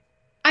university?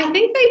 I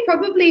think they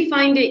probably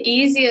find it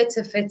easier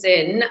to fit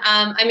in.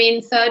 I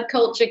mean, third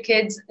culture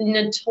kids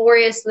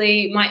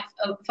notoriously might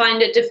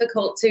find it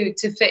difficult to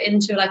fit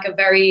into like a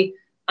very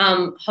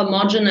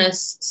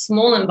homogenous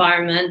small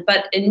environment,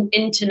 but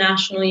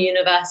international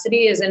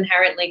university is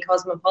inherently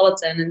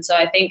cosmopolitan. And so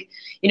I think,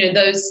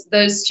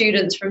 those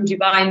students from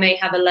Dubai may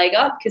have a leg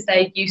up because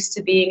they're used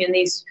to being in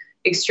these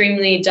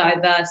extremely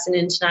diverse and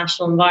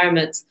international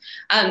environments.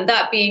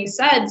 That being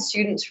said,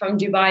 students from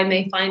Dubai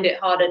may find it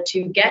harder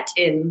to get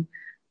in.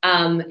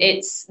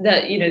 It's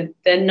that,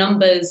 the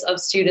numbers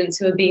of students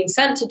who are being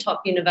sent to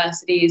top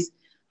universities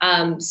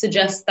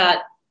suggest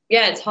that,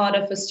 it's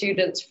harder for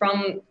students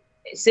from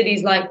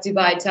cities like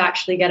Dubai to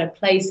actually get a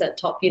place at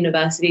top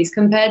universities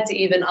compared to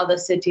even other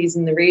cities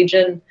in the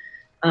region,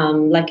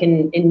 like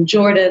in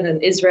Jordan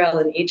and Israel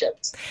and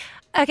Egypt.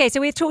 Okay,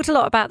 so we've talked a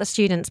lot about the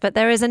students, but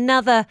there is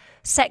another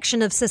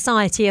section of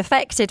society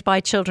affected by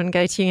children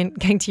going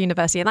to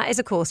university, and that is,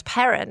 of course,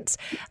 parents.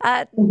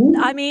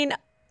 I mean,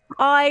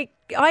 I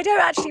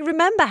don't actually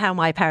remember how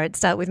my parents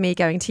dealt with me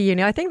going to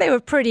uni. I think they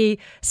were pretty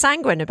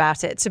sanguine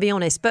about it, to be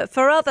honest. But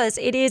for others,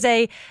 it is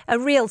a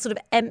real sort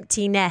of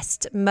empty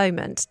nest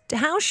moment.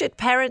 How should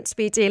parents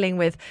be dealing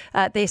with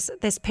this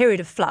period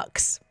of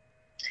flux?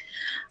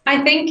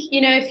 I think,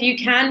 if you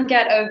can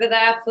get over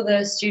there for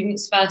the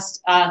students'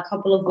 first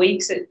couple of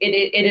weeks, it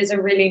is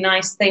a really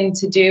nice thing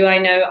to do. I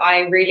know I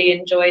really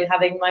enjoyed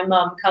having my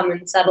mum come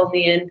and settle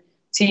me in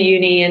to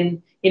uni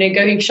and,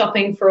 going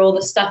shopping for all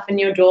the stuff in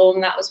your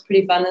dorm. That was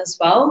pretty fun as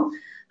well.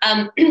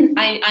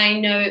 I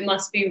know it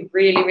must be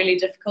really, really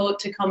difficult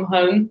to come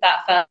home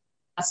that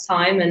first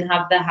time and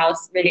have the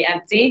house really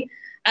empty.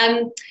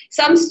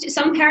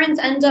 Some parents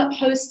end up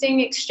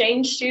hosting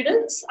exchange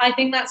students. I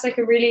think that's like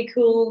a really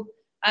cool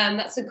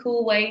that's a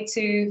cool way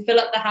to fill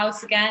up the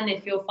house again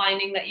if you're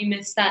finding that you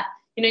miss that,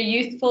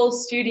 youthful,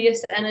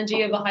 studious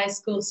energy of a high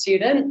school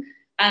student,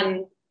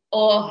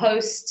 or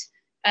host,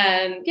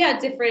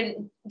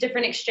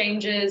 different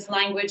exchanges,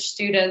 language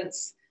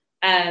students.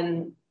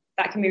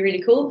 That can be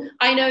really cool.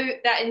 I know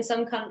that in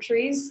some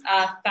countries,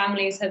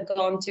 families have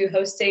gone to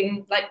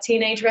hosting like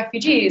teenage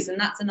refugees, and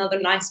that's another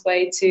nice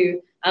way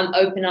to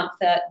open up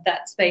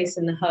that space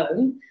in the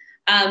home.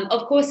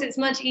 Of course, it's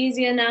much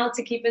easier now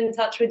to keep in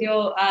touch with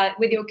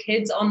your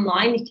kids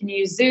online. You can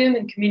use Zoom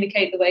and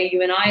communicate the way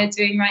you and I are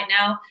doing right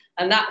now.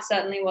 And that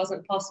certainly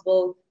wasn't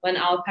possible when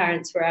our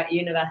parents were at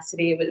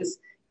university. It was,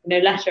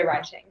 letter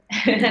writing.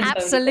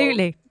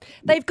 Absolutely.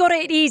 They've got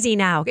it easy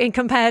now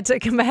compared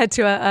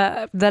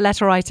to the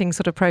letter writing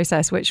sort of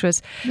process, which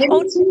was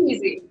too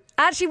easy.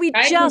 Actually, we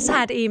just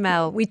had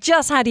email. We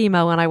just had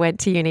email when I went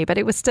to uni, but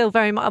it was still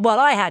very much... Well,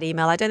 I had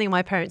email. I don't think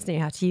my parents knew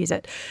how to use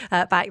it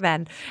back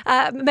then.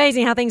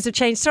 Amazing how things have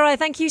changed. Soraya,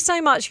 thank you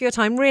so much for your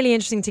time. Really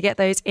interesting to get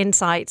those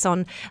insights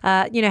on,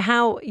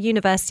 how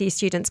university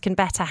students can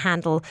better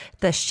handle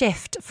the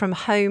shift from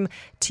home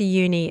to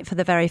uni for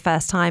the very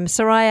first time.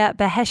 Soraya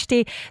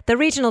Beheshti, the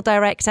Regional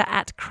Director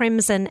at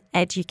Crimson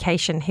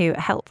Education, who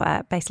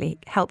basically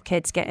help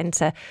kids get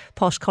into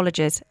posh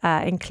colleges,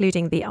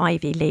 including the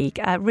Ivy League.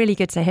 Really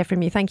good to hear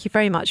from you. Thank you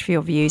very much for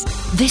your views.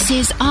 This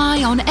is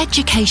Eye on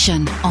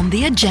Education on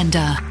the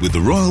agenda. With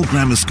the Royal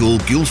Grammar School,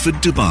 Guildford,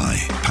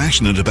 Dubai,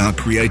 passionate about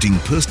creating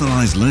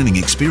personalised learning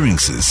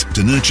experiences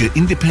to nurture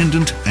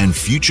independent and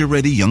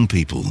future-ready young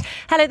people.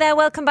 Hello there.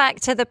 Welcome back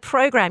to the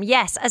programme.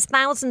 Yes, as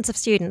thousands of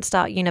students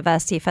start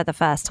university for the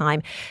first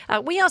time,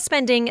 we are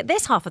spending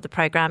this half of the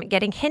programme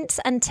getting hints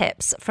and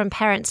tips from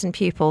parents and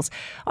pupils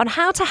on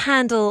how to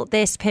handle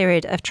this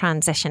period of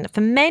transition.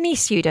 For many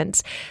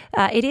students,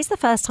 it is the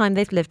first time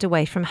they've lived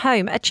away from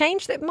home, a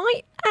change that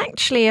might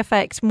actually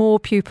affect more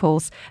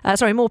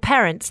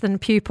parents than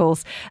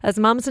pupils, as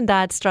mums and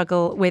dads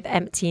struggle with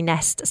empty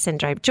nest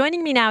syndrome.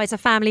 Joining me now is a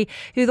family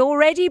who've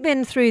already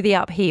been through the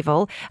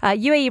upheaval.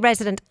 UAE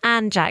resident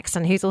Anne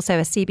Jackson, who's also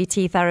a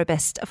CBT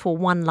therapist for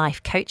One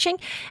Life Coaching,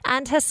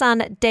 and her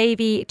son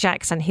Davy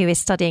Jackson, who is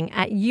studying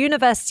at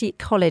University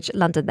College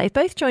London. They've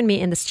both joined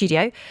me in the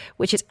studio,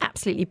 which is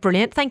absolutely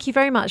brilliant. Thank you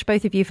very much,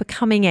 both of you, for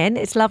coming in.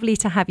 It's lovely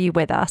to have you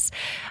with us.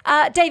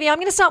 Davy, I'm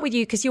going to start with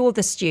you because you're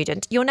the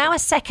student. You're now a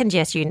second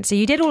year student, so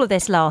you did all of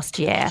this last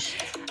year.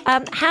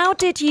 How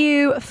did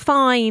you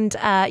find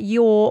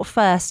your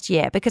first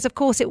year? Because, of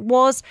course, it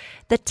was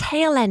the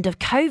tail end of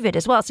COVID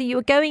as well. So you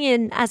were going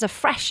in as a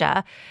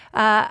fresher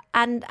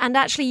and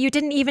actually you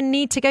didn't even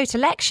need to go to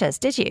lectures,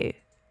 did you?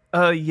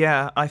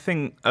 Yeah, I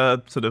think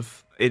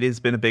it has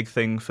been a big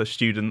thing for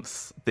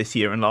students this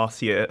year and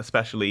last year,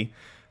 especially.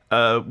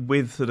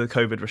 With the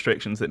COVID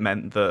restrictions, it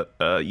meant that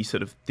you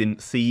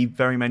didn't see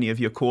very many of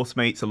your course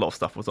mates. A lot of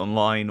stuff was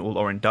online. All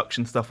our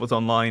induction stuff was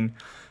online.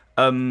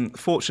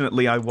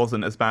 Fortunately, I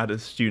wasn't as bad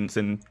as students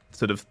in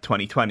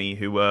 2020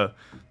 who were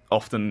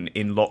often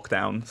in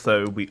lockdown.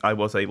 So I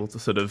was able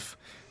to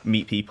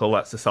meet people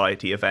at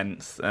society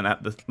events and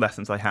at the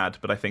lessons I had.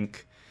 But I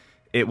think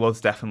it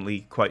was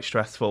definitely quite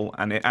stressful,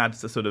 and it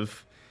adds to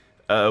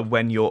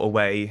when you're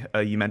away,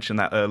 you mentioned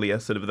that earlier,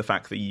 the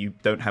fact that you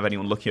don't have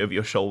anyone looking over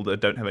your shoulder,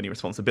 don't have any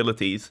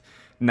responsibilities,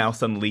 now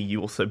suddenly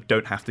you also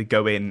don't have to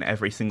go in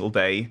every single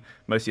day.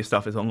 Most of your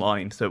stuff is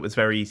online, so it was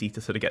very easy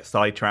to sort of get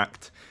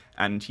sidetracked,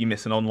 and you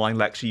miss an online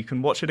lecture, you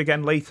can watch it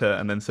again later,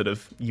 and then sort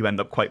of you end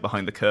up quite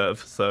behind the curve.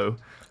 So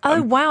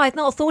oh, wow, I'd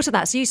not thought of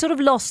that. So you sort of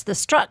lost the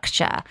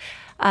structure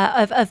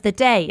of the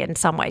day in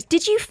some ways.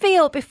 Did you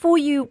feel before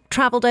you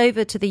travelled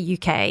over to the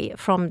UK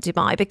from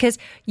Dubai, because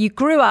you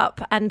grew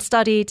up and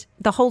studied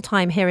the whole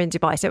time here in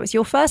Dubai, so it was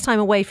your first time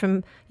away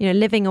from,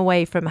 living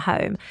away from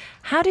home.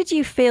 How did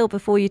you feel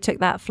before you took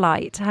that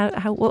flight?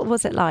 What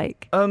was it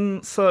like?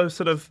 So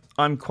sort of,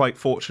 I'm quite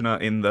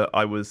fortunate in that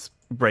I was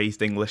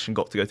raised English and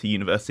got to go to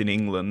university in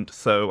England.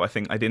 So I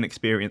think I didn't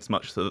experience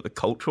much sort of the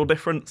cultural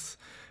difference.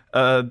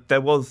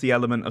 There was the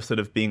element of sort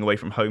of being away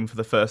from home for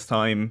the first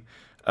time.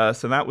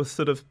 So that was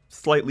sort of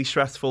slightly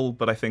stressful,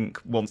 but I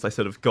think once I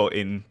sort of got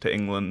into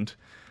England,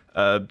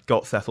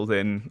 got settled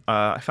in,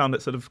 I found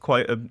it sort of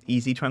quite an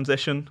easy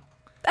transition.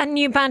 And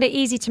you found it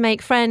easy to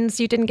make friends.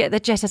 You didn't get the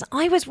jitters.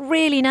 I was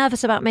really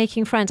nervous about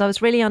making friends. I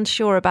was really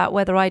unsure about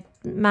whether I'd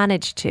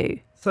managed to.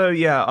 So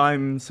yeah,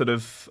 I'm sort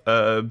of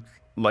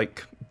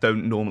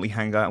don't normally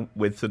hang out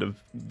with sort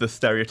of the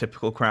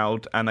stereotypical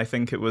crowd, and I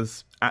think it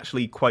was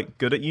actually quite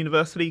good at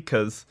university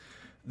because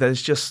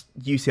there's just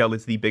UCL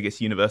is the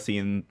biggest university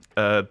in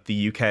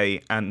the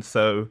UK, and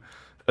so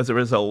as a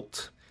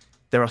result,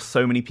 there are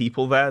so many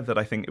people there that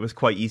I think it was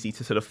quite easy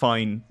to sort of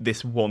find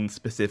this one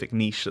specific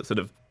niche that sort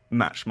of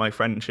matched my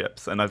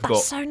friendships. And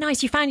That's so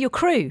nice. You found your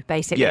crew,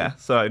 basically. Yeah,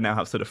 so I now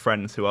have sort of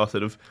friends who are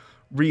sort of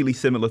really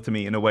similar to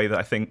me in a way that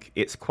I think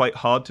it's quite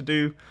hard to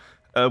do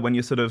when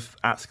you're sort of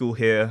at school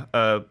here.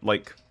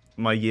 Like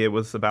my year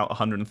was about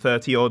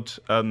 130 odd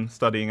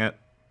studying at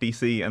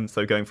BC, and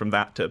so going from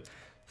that to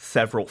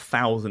several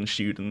thousand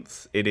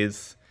students, it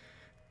is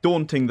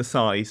daunting, the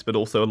size, but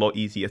also a lot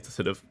easier to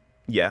sort of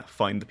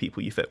find the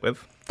people you fit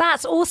with.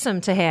 That's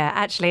awesome to hear,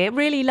 actually.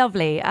 Really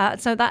lovely.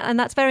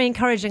 That's very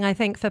encouraging, I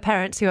think, for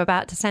parents who are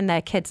about to send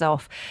their kids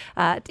off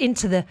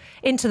into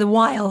the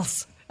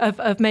wilds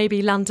of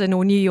maybe London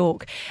or New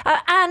York.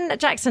 Anne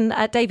Jackson,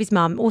 Davy's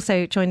mum,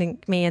 also joining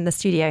me in the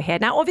studio here.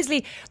 Now,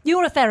 obviously,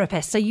 you're a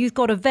therapist, so you've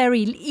got a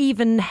very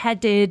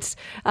even-headed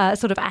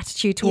sort of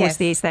attitude towards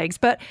these things.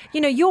 But,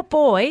 your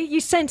boy,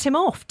 you sent him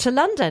off to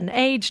London,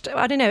 aged,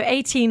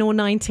 18 or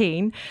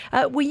 19.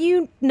 Were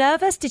you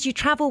nervous? Did you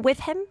travel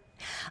with him?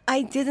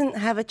 I didn't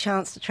have a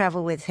chance to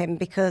travel with him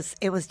because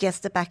it was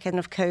just the back end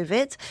of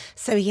COVID.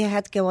 So he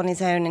had to go on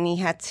his own and he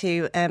had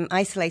to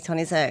isolate on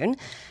his own.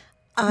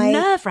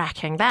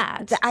 Nerve-wracking,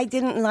 that. I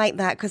didn't like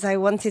that because I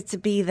wanted to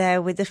be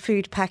there with the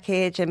food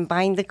package and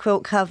buying the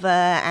quilt cover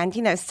and,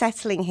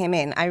 settling him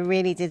in. I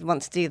really did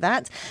want to do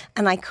that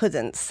and I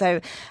couldn't. So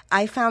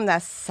I found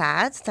that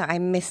sad that I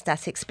missed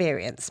that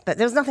experience. But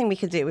there was nothing we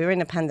could do. We were in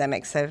a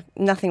pandemic, so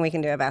nothing we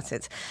can do about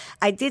it.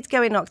 I did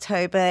go in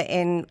October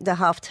in the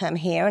half term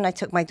here, and I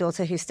took my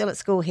daughter, who's still at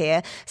school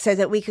here, so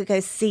that we could go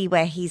see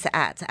where he's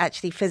at,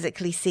 actually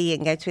physically see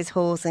and go to his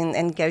halls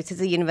and go to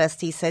the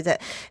university, so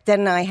that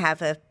then I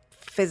have a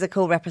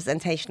physical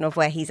representation of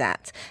where he's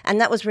at.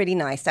 And that was really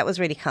nice. That was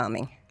really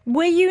calming.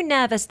 Were you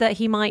nervous that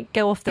he might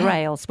go off the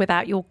rails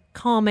without your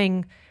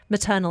calming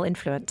maternal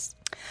influence?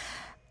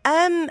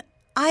 I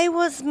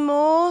was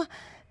more...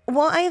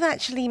 What I've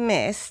actually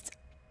missed...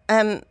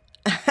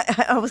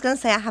 I was going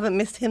to say I haven't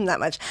missed him that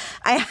much.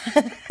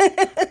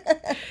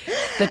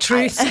 The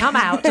truth's come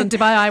out on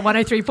Dubai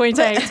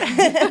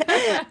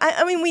 103.8.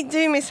 I mean, we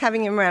do miss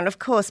having him around, of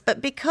course, but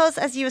because,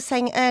 as you were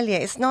saying earlier,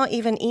 it's not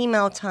even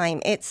email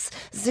time, it's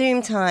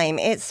Zoom time,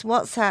 it's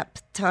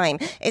WhatsApp time.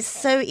 It's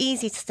so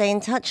easy to stay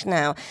in touch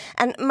now.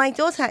 And my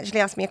daughter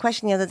actually asked me a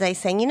question the other day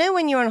saying,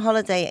 when you're on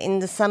holiday in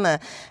the summer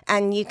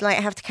and you'd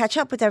have to catch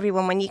up with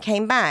everyone when you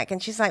came back.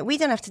 And she's like, we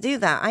don't have to do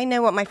that. I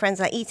know what my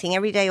friends are eating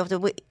every day of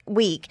the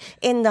week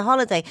in the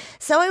holiday.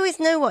 So I always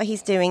know what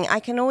he's doing. I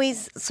can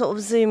always sort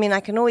of Zoom in.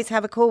 I can always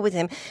have a call with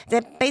him.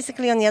 They're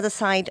basically on the other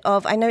side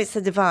of, I know it's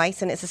a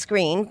device and it's a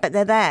screen, but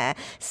they're there.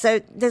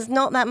 So there's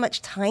not that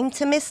much time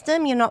to miss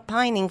them. You're not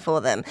pining for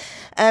them.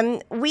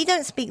 We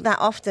don't speak that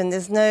often.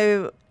 There's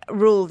no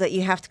rule that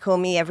you have to call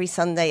me every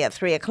Sunday at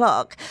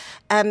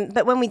 3:00.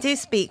 But when we do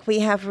speak, we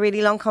have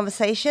really long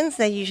conversations.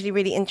 They're usually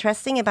really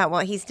interesting about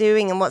what he's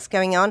doing and what's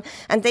going on.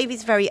 And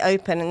Davy's very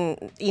open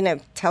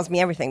and, tells me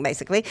everything,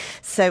 basically.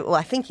 So,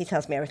 I think he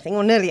tells me everything,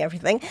 or nearly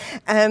everything.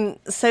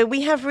 So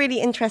we have really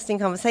interesting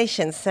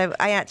conversations. So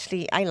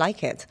I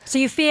like it. So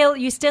you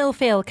still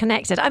feel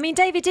connected. I mean,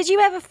 David, did you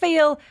ever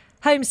feel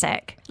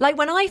homesick? Like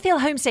when I feel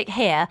homesick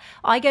here,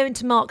 I go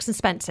into Marks and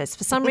Spencer's.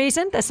 For some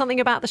reason, there's something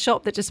about the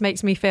shop that just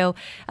makes me feel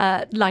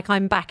like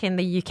I'm back in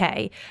the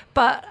UK.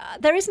 But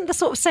there isn't the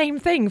sort of same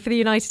thing for the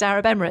United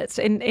Arab Emirates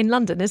in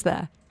London, is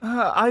there?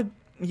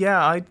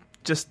 I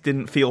just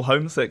didn't feel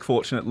homesick,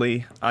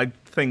 fortunately. I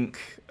think,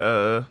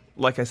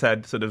 like I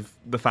said, sort of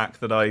the fact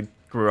that I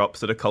grew up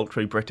sort of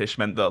culturally British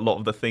meant that a lot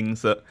of the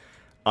things that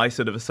I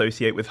sort of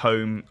associate with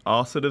home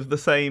are sort of the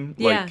same.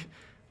 Yeah. Like,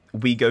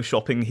 we go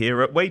shopping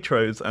here at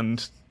Waitrose,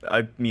 and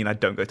I mean, I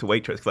don't go to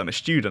Waitrose because I'm a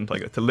student. I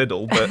go to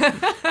Lidl, but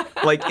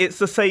like it's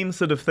the same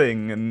sort of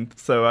thing, and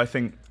so I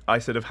think I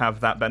sort of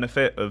have that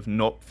benefit of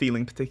not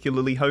feeling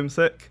particularly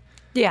homesick.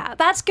 Yeah,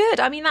 that's good.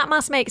 I mean, that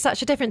must make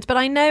such a difference. But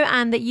I know,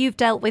 Anne, that you've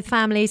dealt with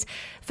families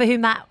for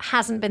whom that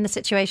hasn't been the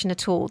situation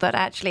at all, that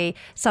actually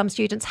some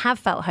students have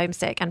felt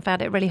homesick and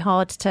found it really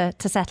hard to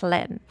settle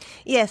in.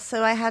 Yes,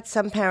 so I had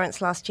some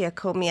parents last year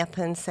call me up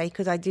and say,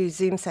 could I do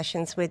Zoom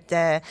sessions with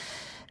their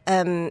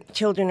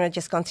children who had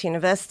just gone to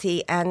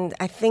university, and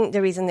I think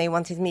the reason they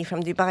wanted me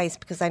from Dubai is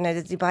because I know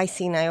the Dubai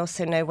scene. I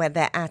also know where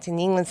they're at in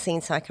the England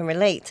scene, so I can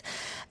relate.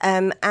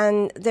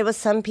 And there were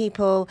some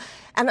people,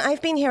 and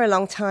I've been here a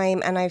long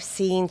time, and I've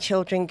seen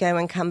children go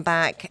and come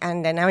back,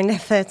 and they're now in their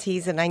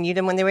 30s, and I knew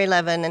them when they were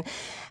 11.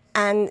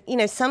 And you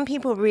know, some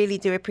people really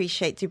do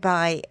appreciate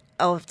Dubai,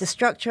 of the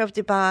structure of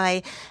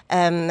Dubai,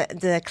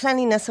 the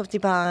cleanliness of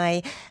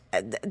Dubai,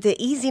 the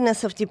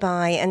easiness of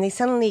Dubai, and they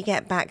suddenly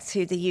get back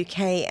to the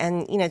UK,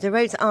 and you know the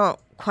roads aren't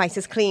quite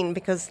as clean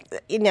because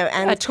and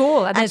at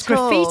all, and there's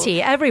graffiti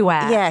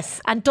everywhere.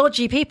 Yes, and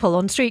dodgy people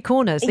on street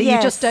corners that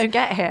you just don't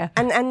get here.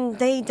 And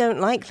they don't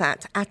like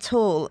that at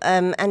all,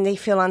 and they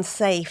feel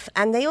unsafe,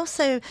 and they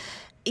also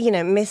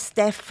miss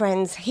their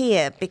friends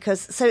here because,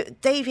 so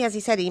Davey, as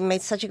he said, he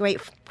made such a great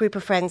group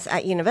of friends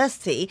at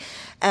university,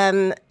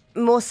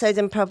 more so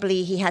than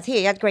probably he had here.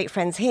 He had great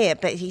friends here,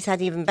 but he's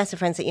had even better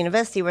friends at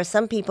university, whereas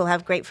some people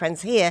have great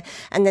friends here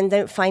and then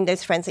don't find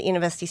those friends at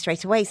university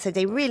straight away, so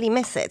they really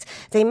miss it.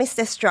 They miss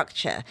their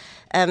structure.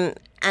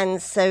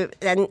 And so,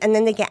 and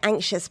then they get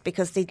anxious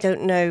because they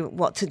don't know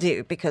what to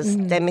do because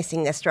they're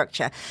missing their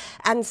structure.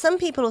 And some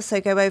people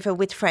also go over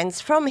with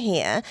friends from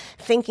here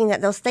thinking that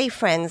they'll stay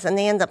friends, and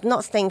they end up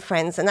not staying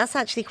friends. And that's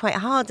actually quite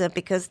harder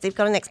because they've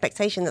got an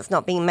expectation that's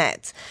not being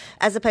met,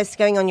 as opposed to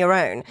going on your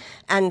own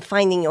and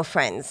finding your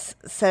friends.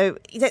 So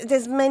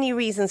there's many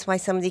reasons why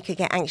somebody could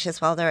get anxious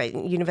while they're at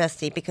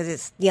university, because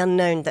it's the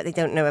unknown that they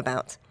don't know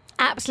about.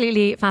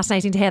 Absolutely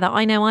fascinating to hear that.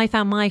 I know I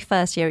found my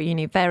first year at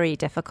uni very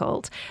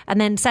difficult and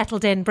then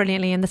settled in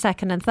brilliantly in the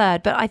second and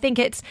third. But I think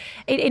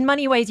in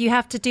many ways you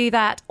have to do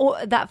that,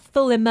 or that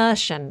full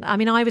immersion. I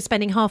mean, I was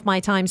spending half my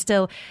time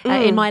still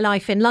in my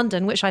life in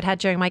London, which I'd had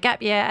during my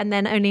gap year, and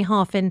then only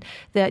half in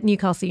the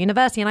Newcastle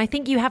University. And I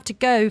think you have to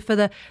go for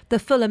the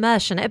full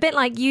immersion, a bit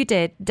like you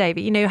did,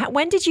 David.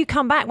 When did you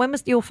come back? When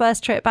was your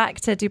first trip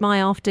back to Dubai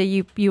after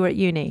you were at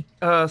uni?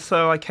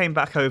 So I came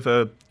back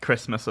over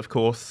Christmas, of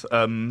course.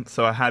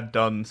 So I had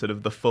done sort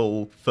of the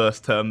full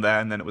first term there,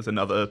 and then it was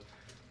another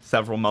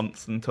several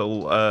months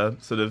until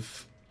sort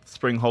of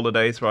spring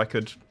holidays where I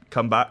could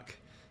come back.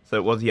 So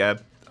it was,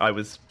 I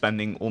was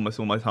spending almost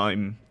all my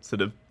time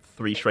sort of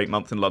 3 straight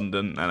months in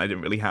London, and I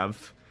didn't really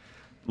have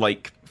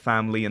like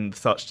family and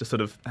such to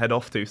sort of head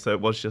off to. So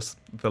it was just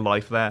the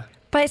life there.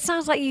 But it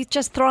sounds like you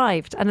just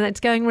thrived and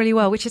it's going really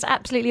well, which is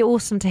absolutely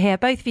awesome to hear.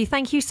 Both of you,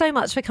 thank you so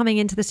much for coming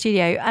into the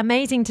studio.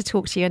 Amazing to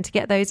talk to you and to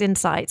get those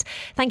insights.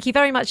 Thank you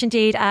very much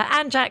indeed.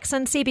 Anne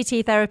Jackson,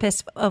 CBT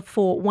therapist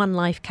for One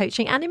Life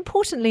Coaching. And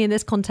importantly in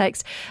this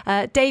context,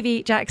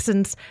 Davey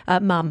Jackson's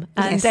mum.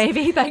 And yes.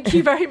 Davey, thank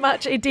you very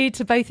much indeed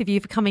to both of you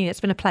for coming.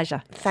 It's been a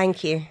pleasure.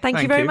 Thank you.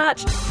 Thank you very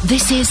much.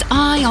 This is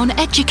Eye on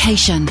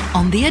Education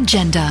on the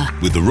agenda.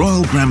 With the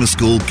Royal Grammar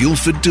School,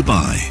 Guildford,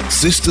 Dubai,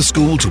 sister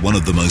school to one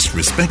of the most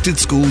respected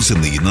schools in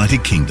the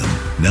United Kingdom,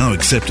 now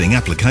accepting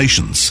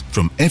applications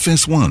from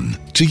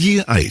FS1 to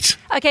Year 8.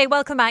 Okay,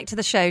 welcome back to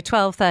the show,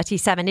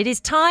 12:37. It is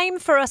time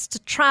for us to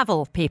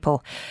travel,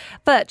 people,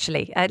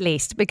 virtually at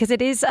least, because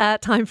it is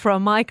time for our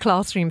My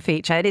Classroom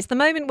feature. It is the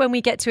moment when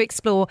we get to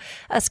explore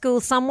a school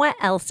somewhere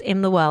else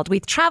in the world.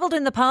 We've travelled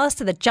in the past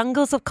to the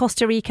jungles of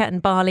Costa Rica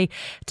and Bali,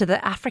 to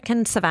the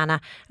African savannah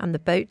and the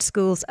boat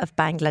schools of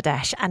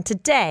Bangladesh. And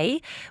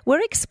today,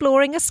 we're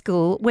exploring a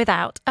school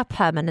without a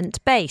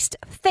permanent base.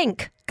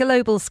 Think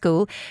Global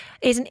School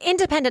is an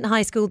independent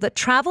high school that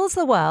travels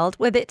the world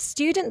with its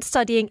students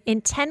studying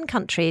in 10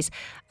 countries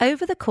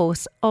over the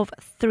course of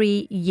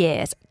 3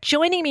 years.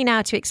 Joining me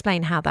now to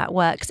explain how that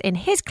works in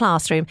his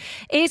classroom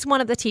is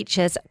one of the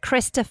teachers,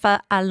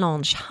 Christopher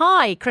Allange.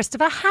 Hi,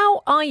 Christopher.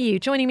 How are you?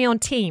 Joining me on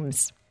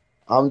Teams.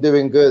 I'm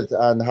doing good.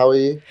 And how are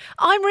you?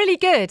 I'm really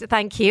good,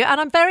 thank you. And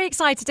I'm very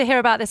excited to hear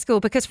about this school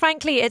because,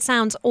 frankly, it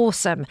sounds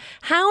awesome.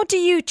 How do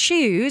you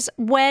choose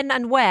when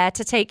and where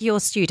to take your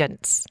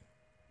students?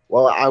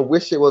 Well, I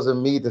wish it was a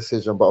me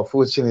decision, but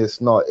unfortunately it's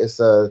not.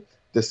 It's a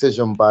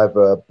decision by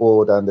the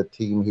board and the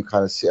team who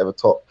kind of sit at the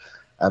top,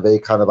 and they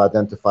kind of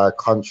identify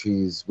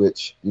countries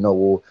which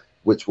will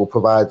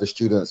provide the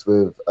students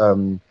with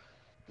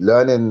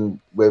learning,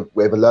 with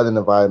a learning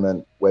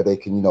environment where they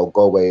can go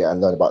away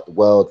and learn about the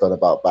world, learn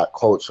about that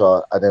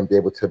culture, and then be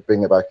able to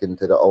bring it back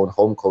into their own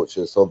home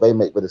culture. So they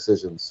make the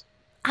decisions.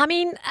 I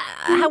mean,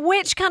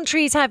 which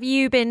countries have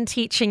you been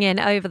teaching in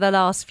over the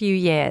last few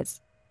years?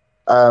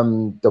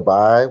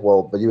 Dubai,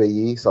 well, the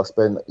UAE. So I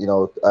spent,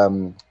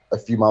 a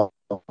few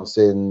months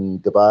in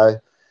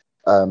Dubai,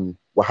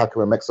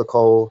 Oaxaca in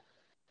Mexico,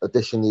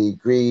 additionally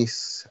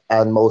Greece,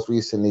 and most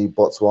recently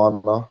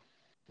Botswana,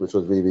 which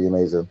was really, really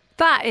amazing.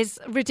 That is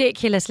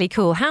ridiculously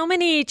cool. How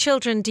many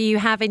children do you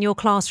have in your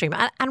classroom?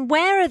 And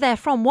where are they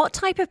from? What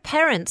type of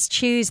parents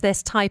choose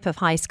this type of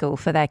high school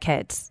for their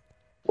kids?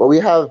 Well, we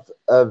have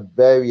a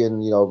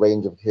varying,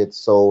 range of kids.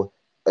 So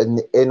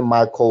in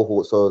my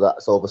cohort, so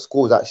the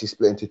school is actually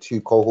split into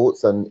 2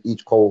 cohorts, and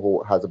each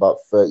cohort has about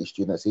 30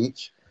 students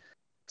each.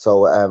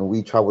 So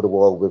we travel the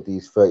world with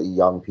these 30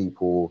 young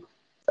people.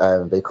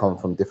 They come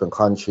from different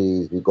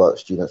countries. We've got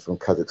students from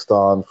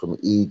Kazakhstan, from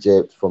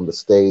Egypt, from the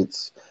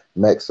States,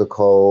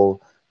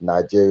 Mexico,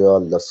 Nigeria,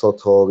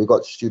 Lesotho. We've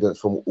got students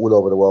from all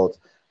over the world,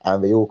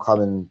 and they all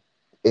come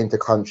into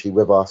country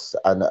with us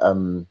and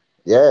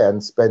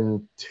and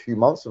spend 2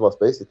 months with us,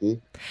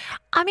 basically.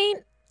 I mean,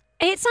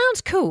 it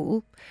sounds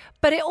cool,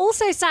 but it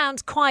also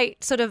sounds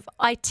quite sort of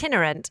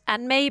itinerant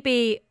and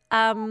maybe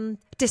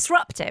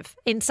disruptive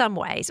in some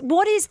ways.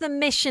 What is the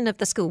mission of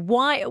the school?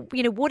 Why,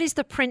 what is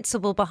the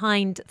principle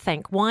behind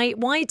Think?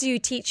 Why do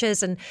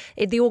teachers and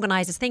the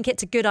organisers think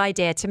it's a good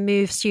idea to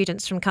move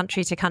students from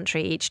country to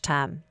country each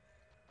term?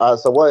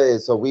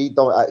 So we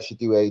don't actually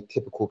do a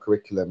typical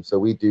curriculum. So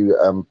we do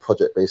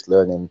project-based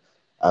learning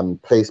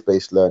and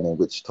place-based learning,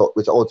 which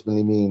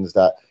ultimately means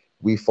that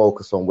we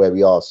focus on where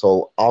we are.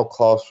 So our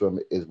classroom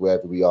is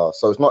wherever we are.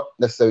 So it's not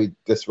necessarily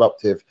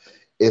disruptive.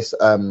 It's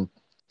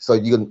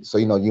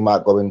you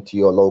might go into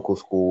your local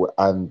school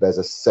and there's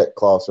a set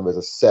classroom, there's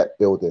a set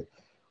building.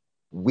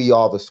 We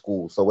are the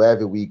school. So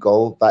wherever we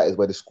go, that is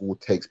where the school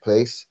takes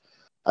place.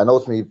 And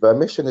ultimately, the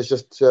mission is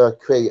just to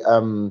create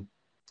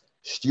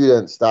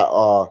students that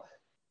are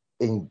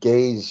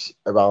engaged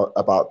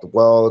about the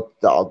world,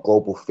 that are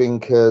global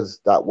thinkers,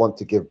 that want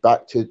to give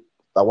back to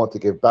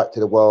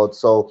the world.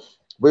 So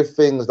with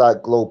things like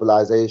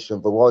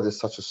globalization, the world is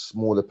such a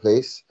smaller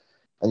place.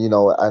 And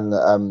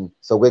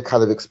so we're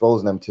kind of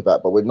exposing them to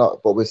that, but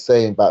we're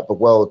saying that the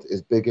world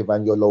is bigger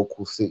than your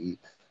local city.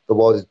 The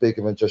world is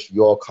bigger than just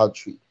your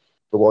country.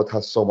 The world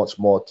has so much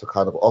more to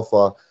kind of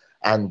offer,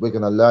 and we're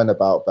going to learn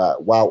about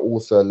that while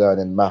also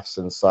learning maths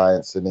and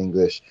science and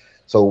English.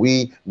 So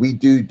we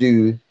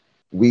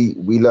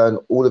learn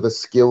all of the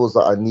skills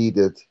that are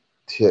needed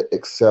to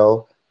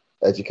excel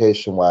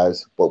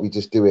education-wise, but we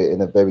just do it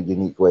in a very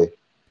unique way.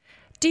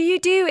 Do you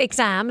do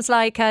exams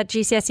like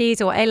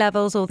GCSEs or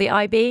A-levels or the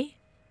IB?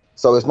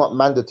 So it's not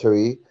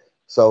mandatory.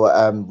 So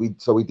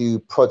we do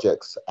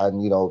projects,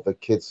 and the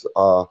kids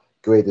are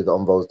graded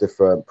on those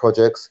different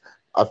projects.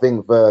 I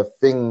think the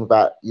thing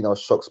that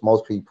shocks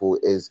most people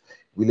is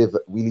we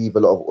leave a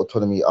lot of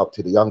autonomy up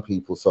to the young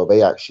people. So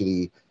they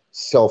actually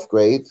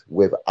self-grade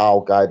with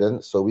our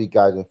guidance. So we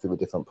guide them through the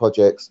different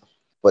projects,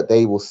 but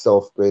they will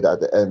self-grade at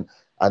the end,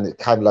 and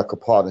it's kind of like a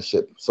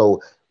partnership.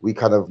 So we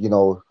kind of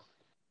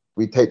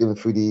we take them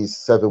through these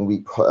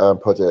 7-week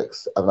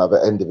projects, and at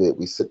the end of it,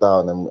 we sit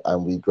down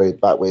and we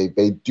grade that way.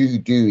 They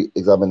do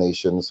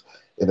examinations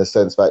in the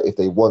sense that if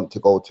they want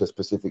to go to a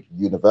specific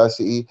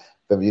university,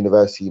 then the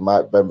university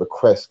might then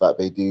request that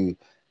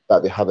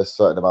they have a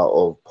certain amount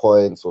of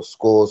points or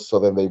scores. So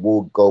then they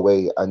will go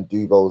away and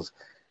do those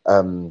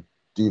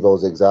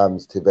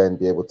exams to then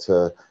be able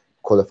to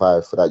qualify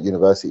for that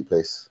university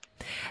place.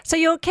 So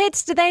your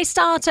kids, do they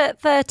start at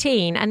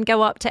 13 and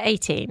go up to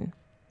 18?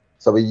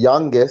 So the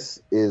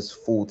youngest is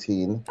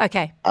 14.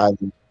 Okay.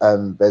 And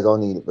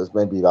there's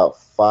maybe about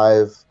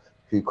 5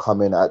 who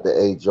come in at the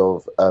age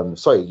of,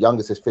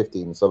 youngest is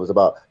 15. So there's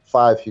about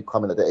 5 who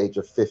come in at the age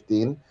of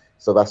 15.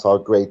 So that's our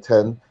grade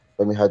 10.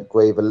 Then we had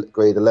grade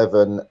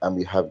 11 and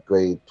we have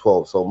grade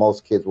 12. So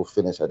most kids will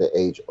finish at the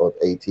age of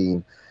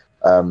 18.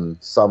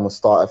 Some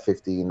start at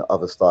 15,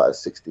 others start at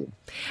 16.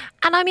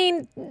 And I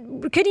mean,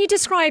 could you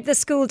describe the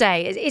school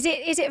day? Is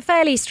it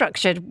fairly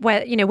structured,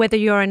 whether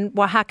you're in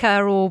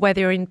Oaxaca or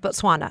whether you're in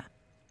Botswana?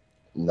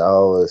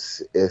 No,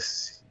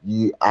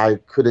 I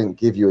couldn't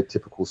give you a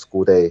typical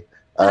school day.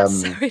 That's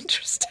so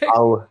interesting.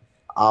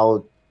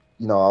 I'll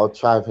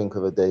try and think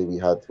of a day we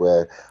had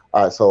where,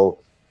 so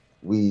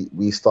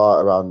we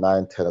start around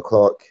 9-10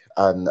 o'clock,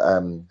 and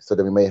so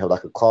then we may have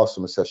like a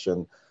classroom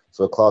session.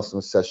 So a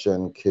classroom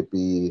session could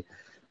be,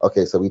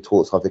 so we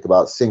taught something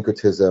about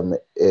syncretism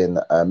in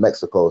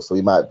Mexico. So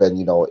we might then,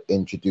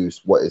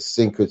 introduce what is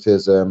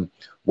syncretism,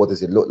 what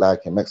does it look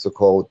like in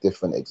Mexico,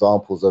 different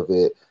examples of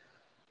it.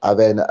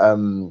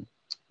 And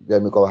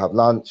then we go have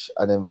lunch,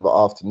 and then the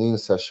afternoon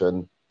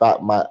session,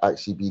 that might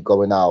actually be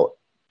going out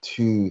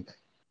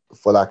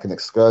for like an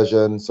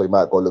excursion. So we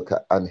might go look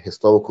at an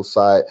historical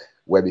site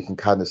where we can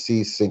kind of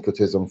see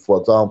syncretism. For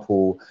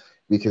example,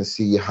 we can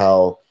see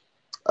how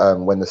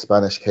when the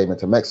Spanish came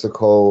into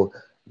Mexico,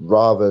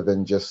 rather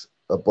than just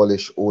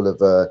abolish all of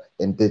the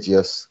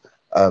indigenous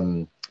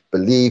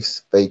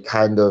beliefs, they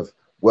kind of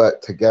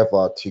worked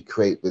together to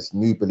create this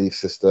new belief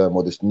system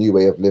or this new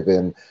way of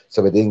living.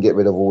 So they didn't get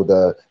rid of all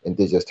the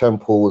indigenous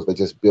temples, they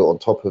just built on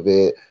top of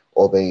it,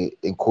 or they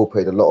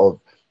incorporated a lot of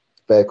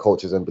their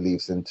cultures and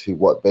beliefs into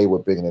what they were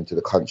bringing into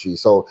the country.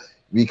 So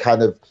we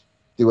kind of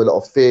do a lot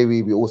of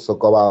theory. We also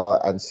go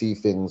out and see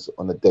things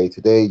on a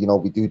day-to-day.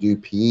 We do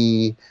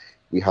PE,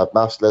 we have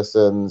maths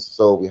lessons,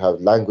 so we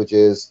have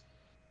languages.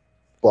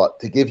 But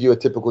to give you a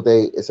typical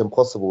day, it's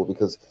impossible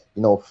because,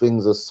 you know,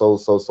 things are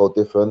so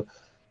different.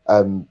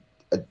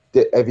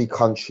 Every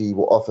country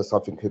will offer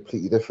something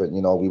completely different.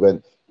 You know, we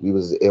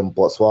was in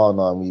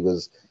Botswana and we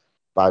was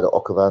by the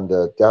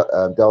Okavango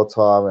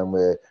Delta, and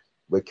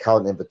we're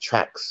counting the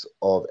tracks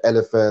of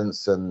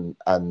elephants and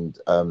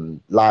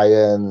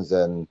lions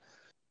and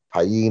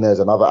hyenas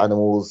and other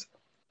animals.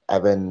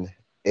 And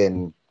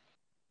then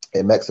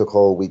in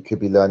Mexico, we could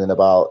be learning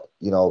about,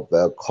 you know,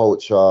 the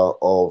culture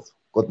of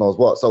God knows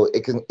what. So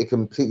it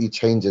completely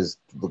changes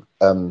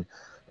on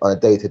a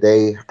day to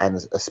day, and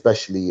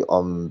especially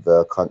on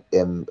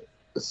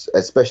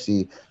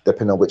especially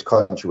depending on which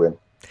country we're in.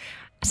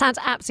 Sounds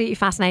absolutely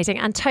fascinating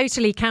and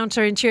totally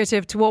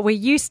counterintuitive to what we're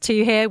used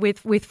to here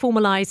with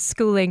formalised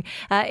schooling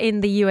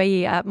in the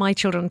UAE. My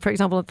children, for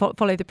example,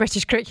 follow the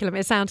British curriculum.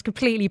 It sounds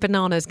completely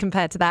bananas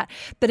compared to that,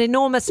 but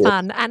enormous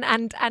fun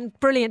and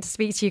brilliant to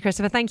speak to you,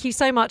 Christopher. Thank you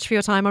so much for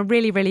your time. I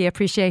really, really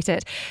appreciate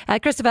it.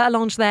 Christopher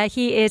Alonge there,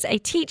 he is a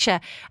teacher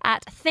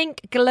at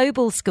Think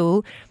Global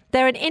School.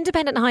 They're an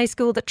independent high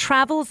school that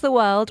travels the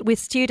world with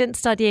students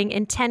studying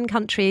in 10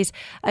 countries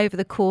over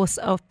the course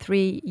of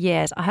 3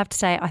 years. I have to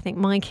say, I think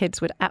my kids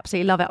would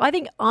absolutely love it. I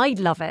think I'd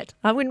love it.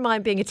 I wouldn't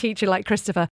mind being a teacher like Christopher.